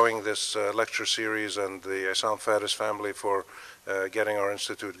endowing this lecture series, and the Issam Fares family for getting our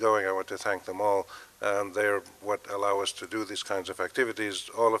institute going. I want to thank them all. They're what allow us to do these kinds of activities.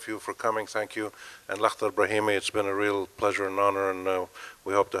 All of you for coming, thank you. And Lakhdar Brahimi, it's been a real pleasure and honor, and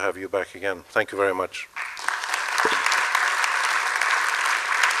we hope to have you back again. Thank you very much.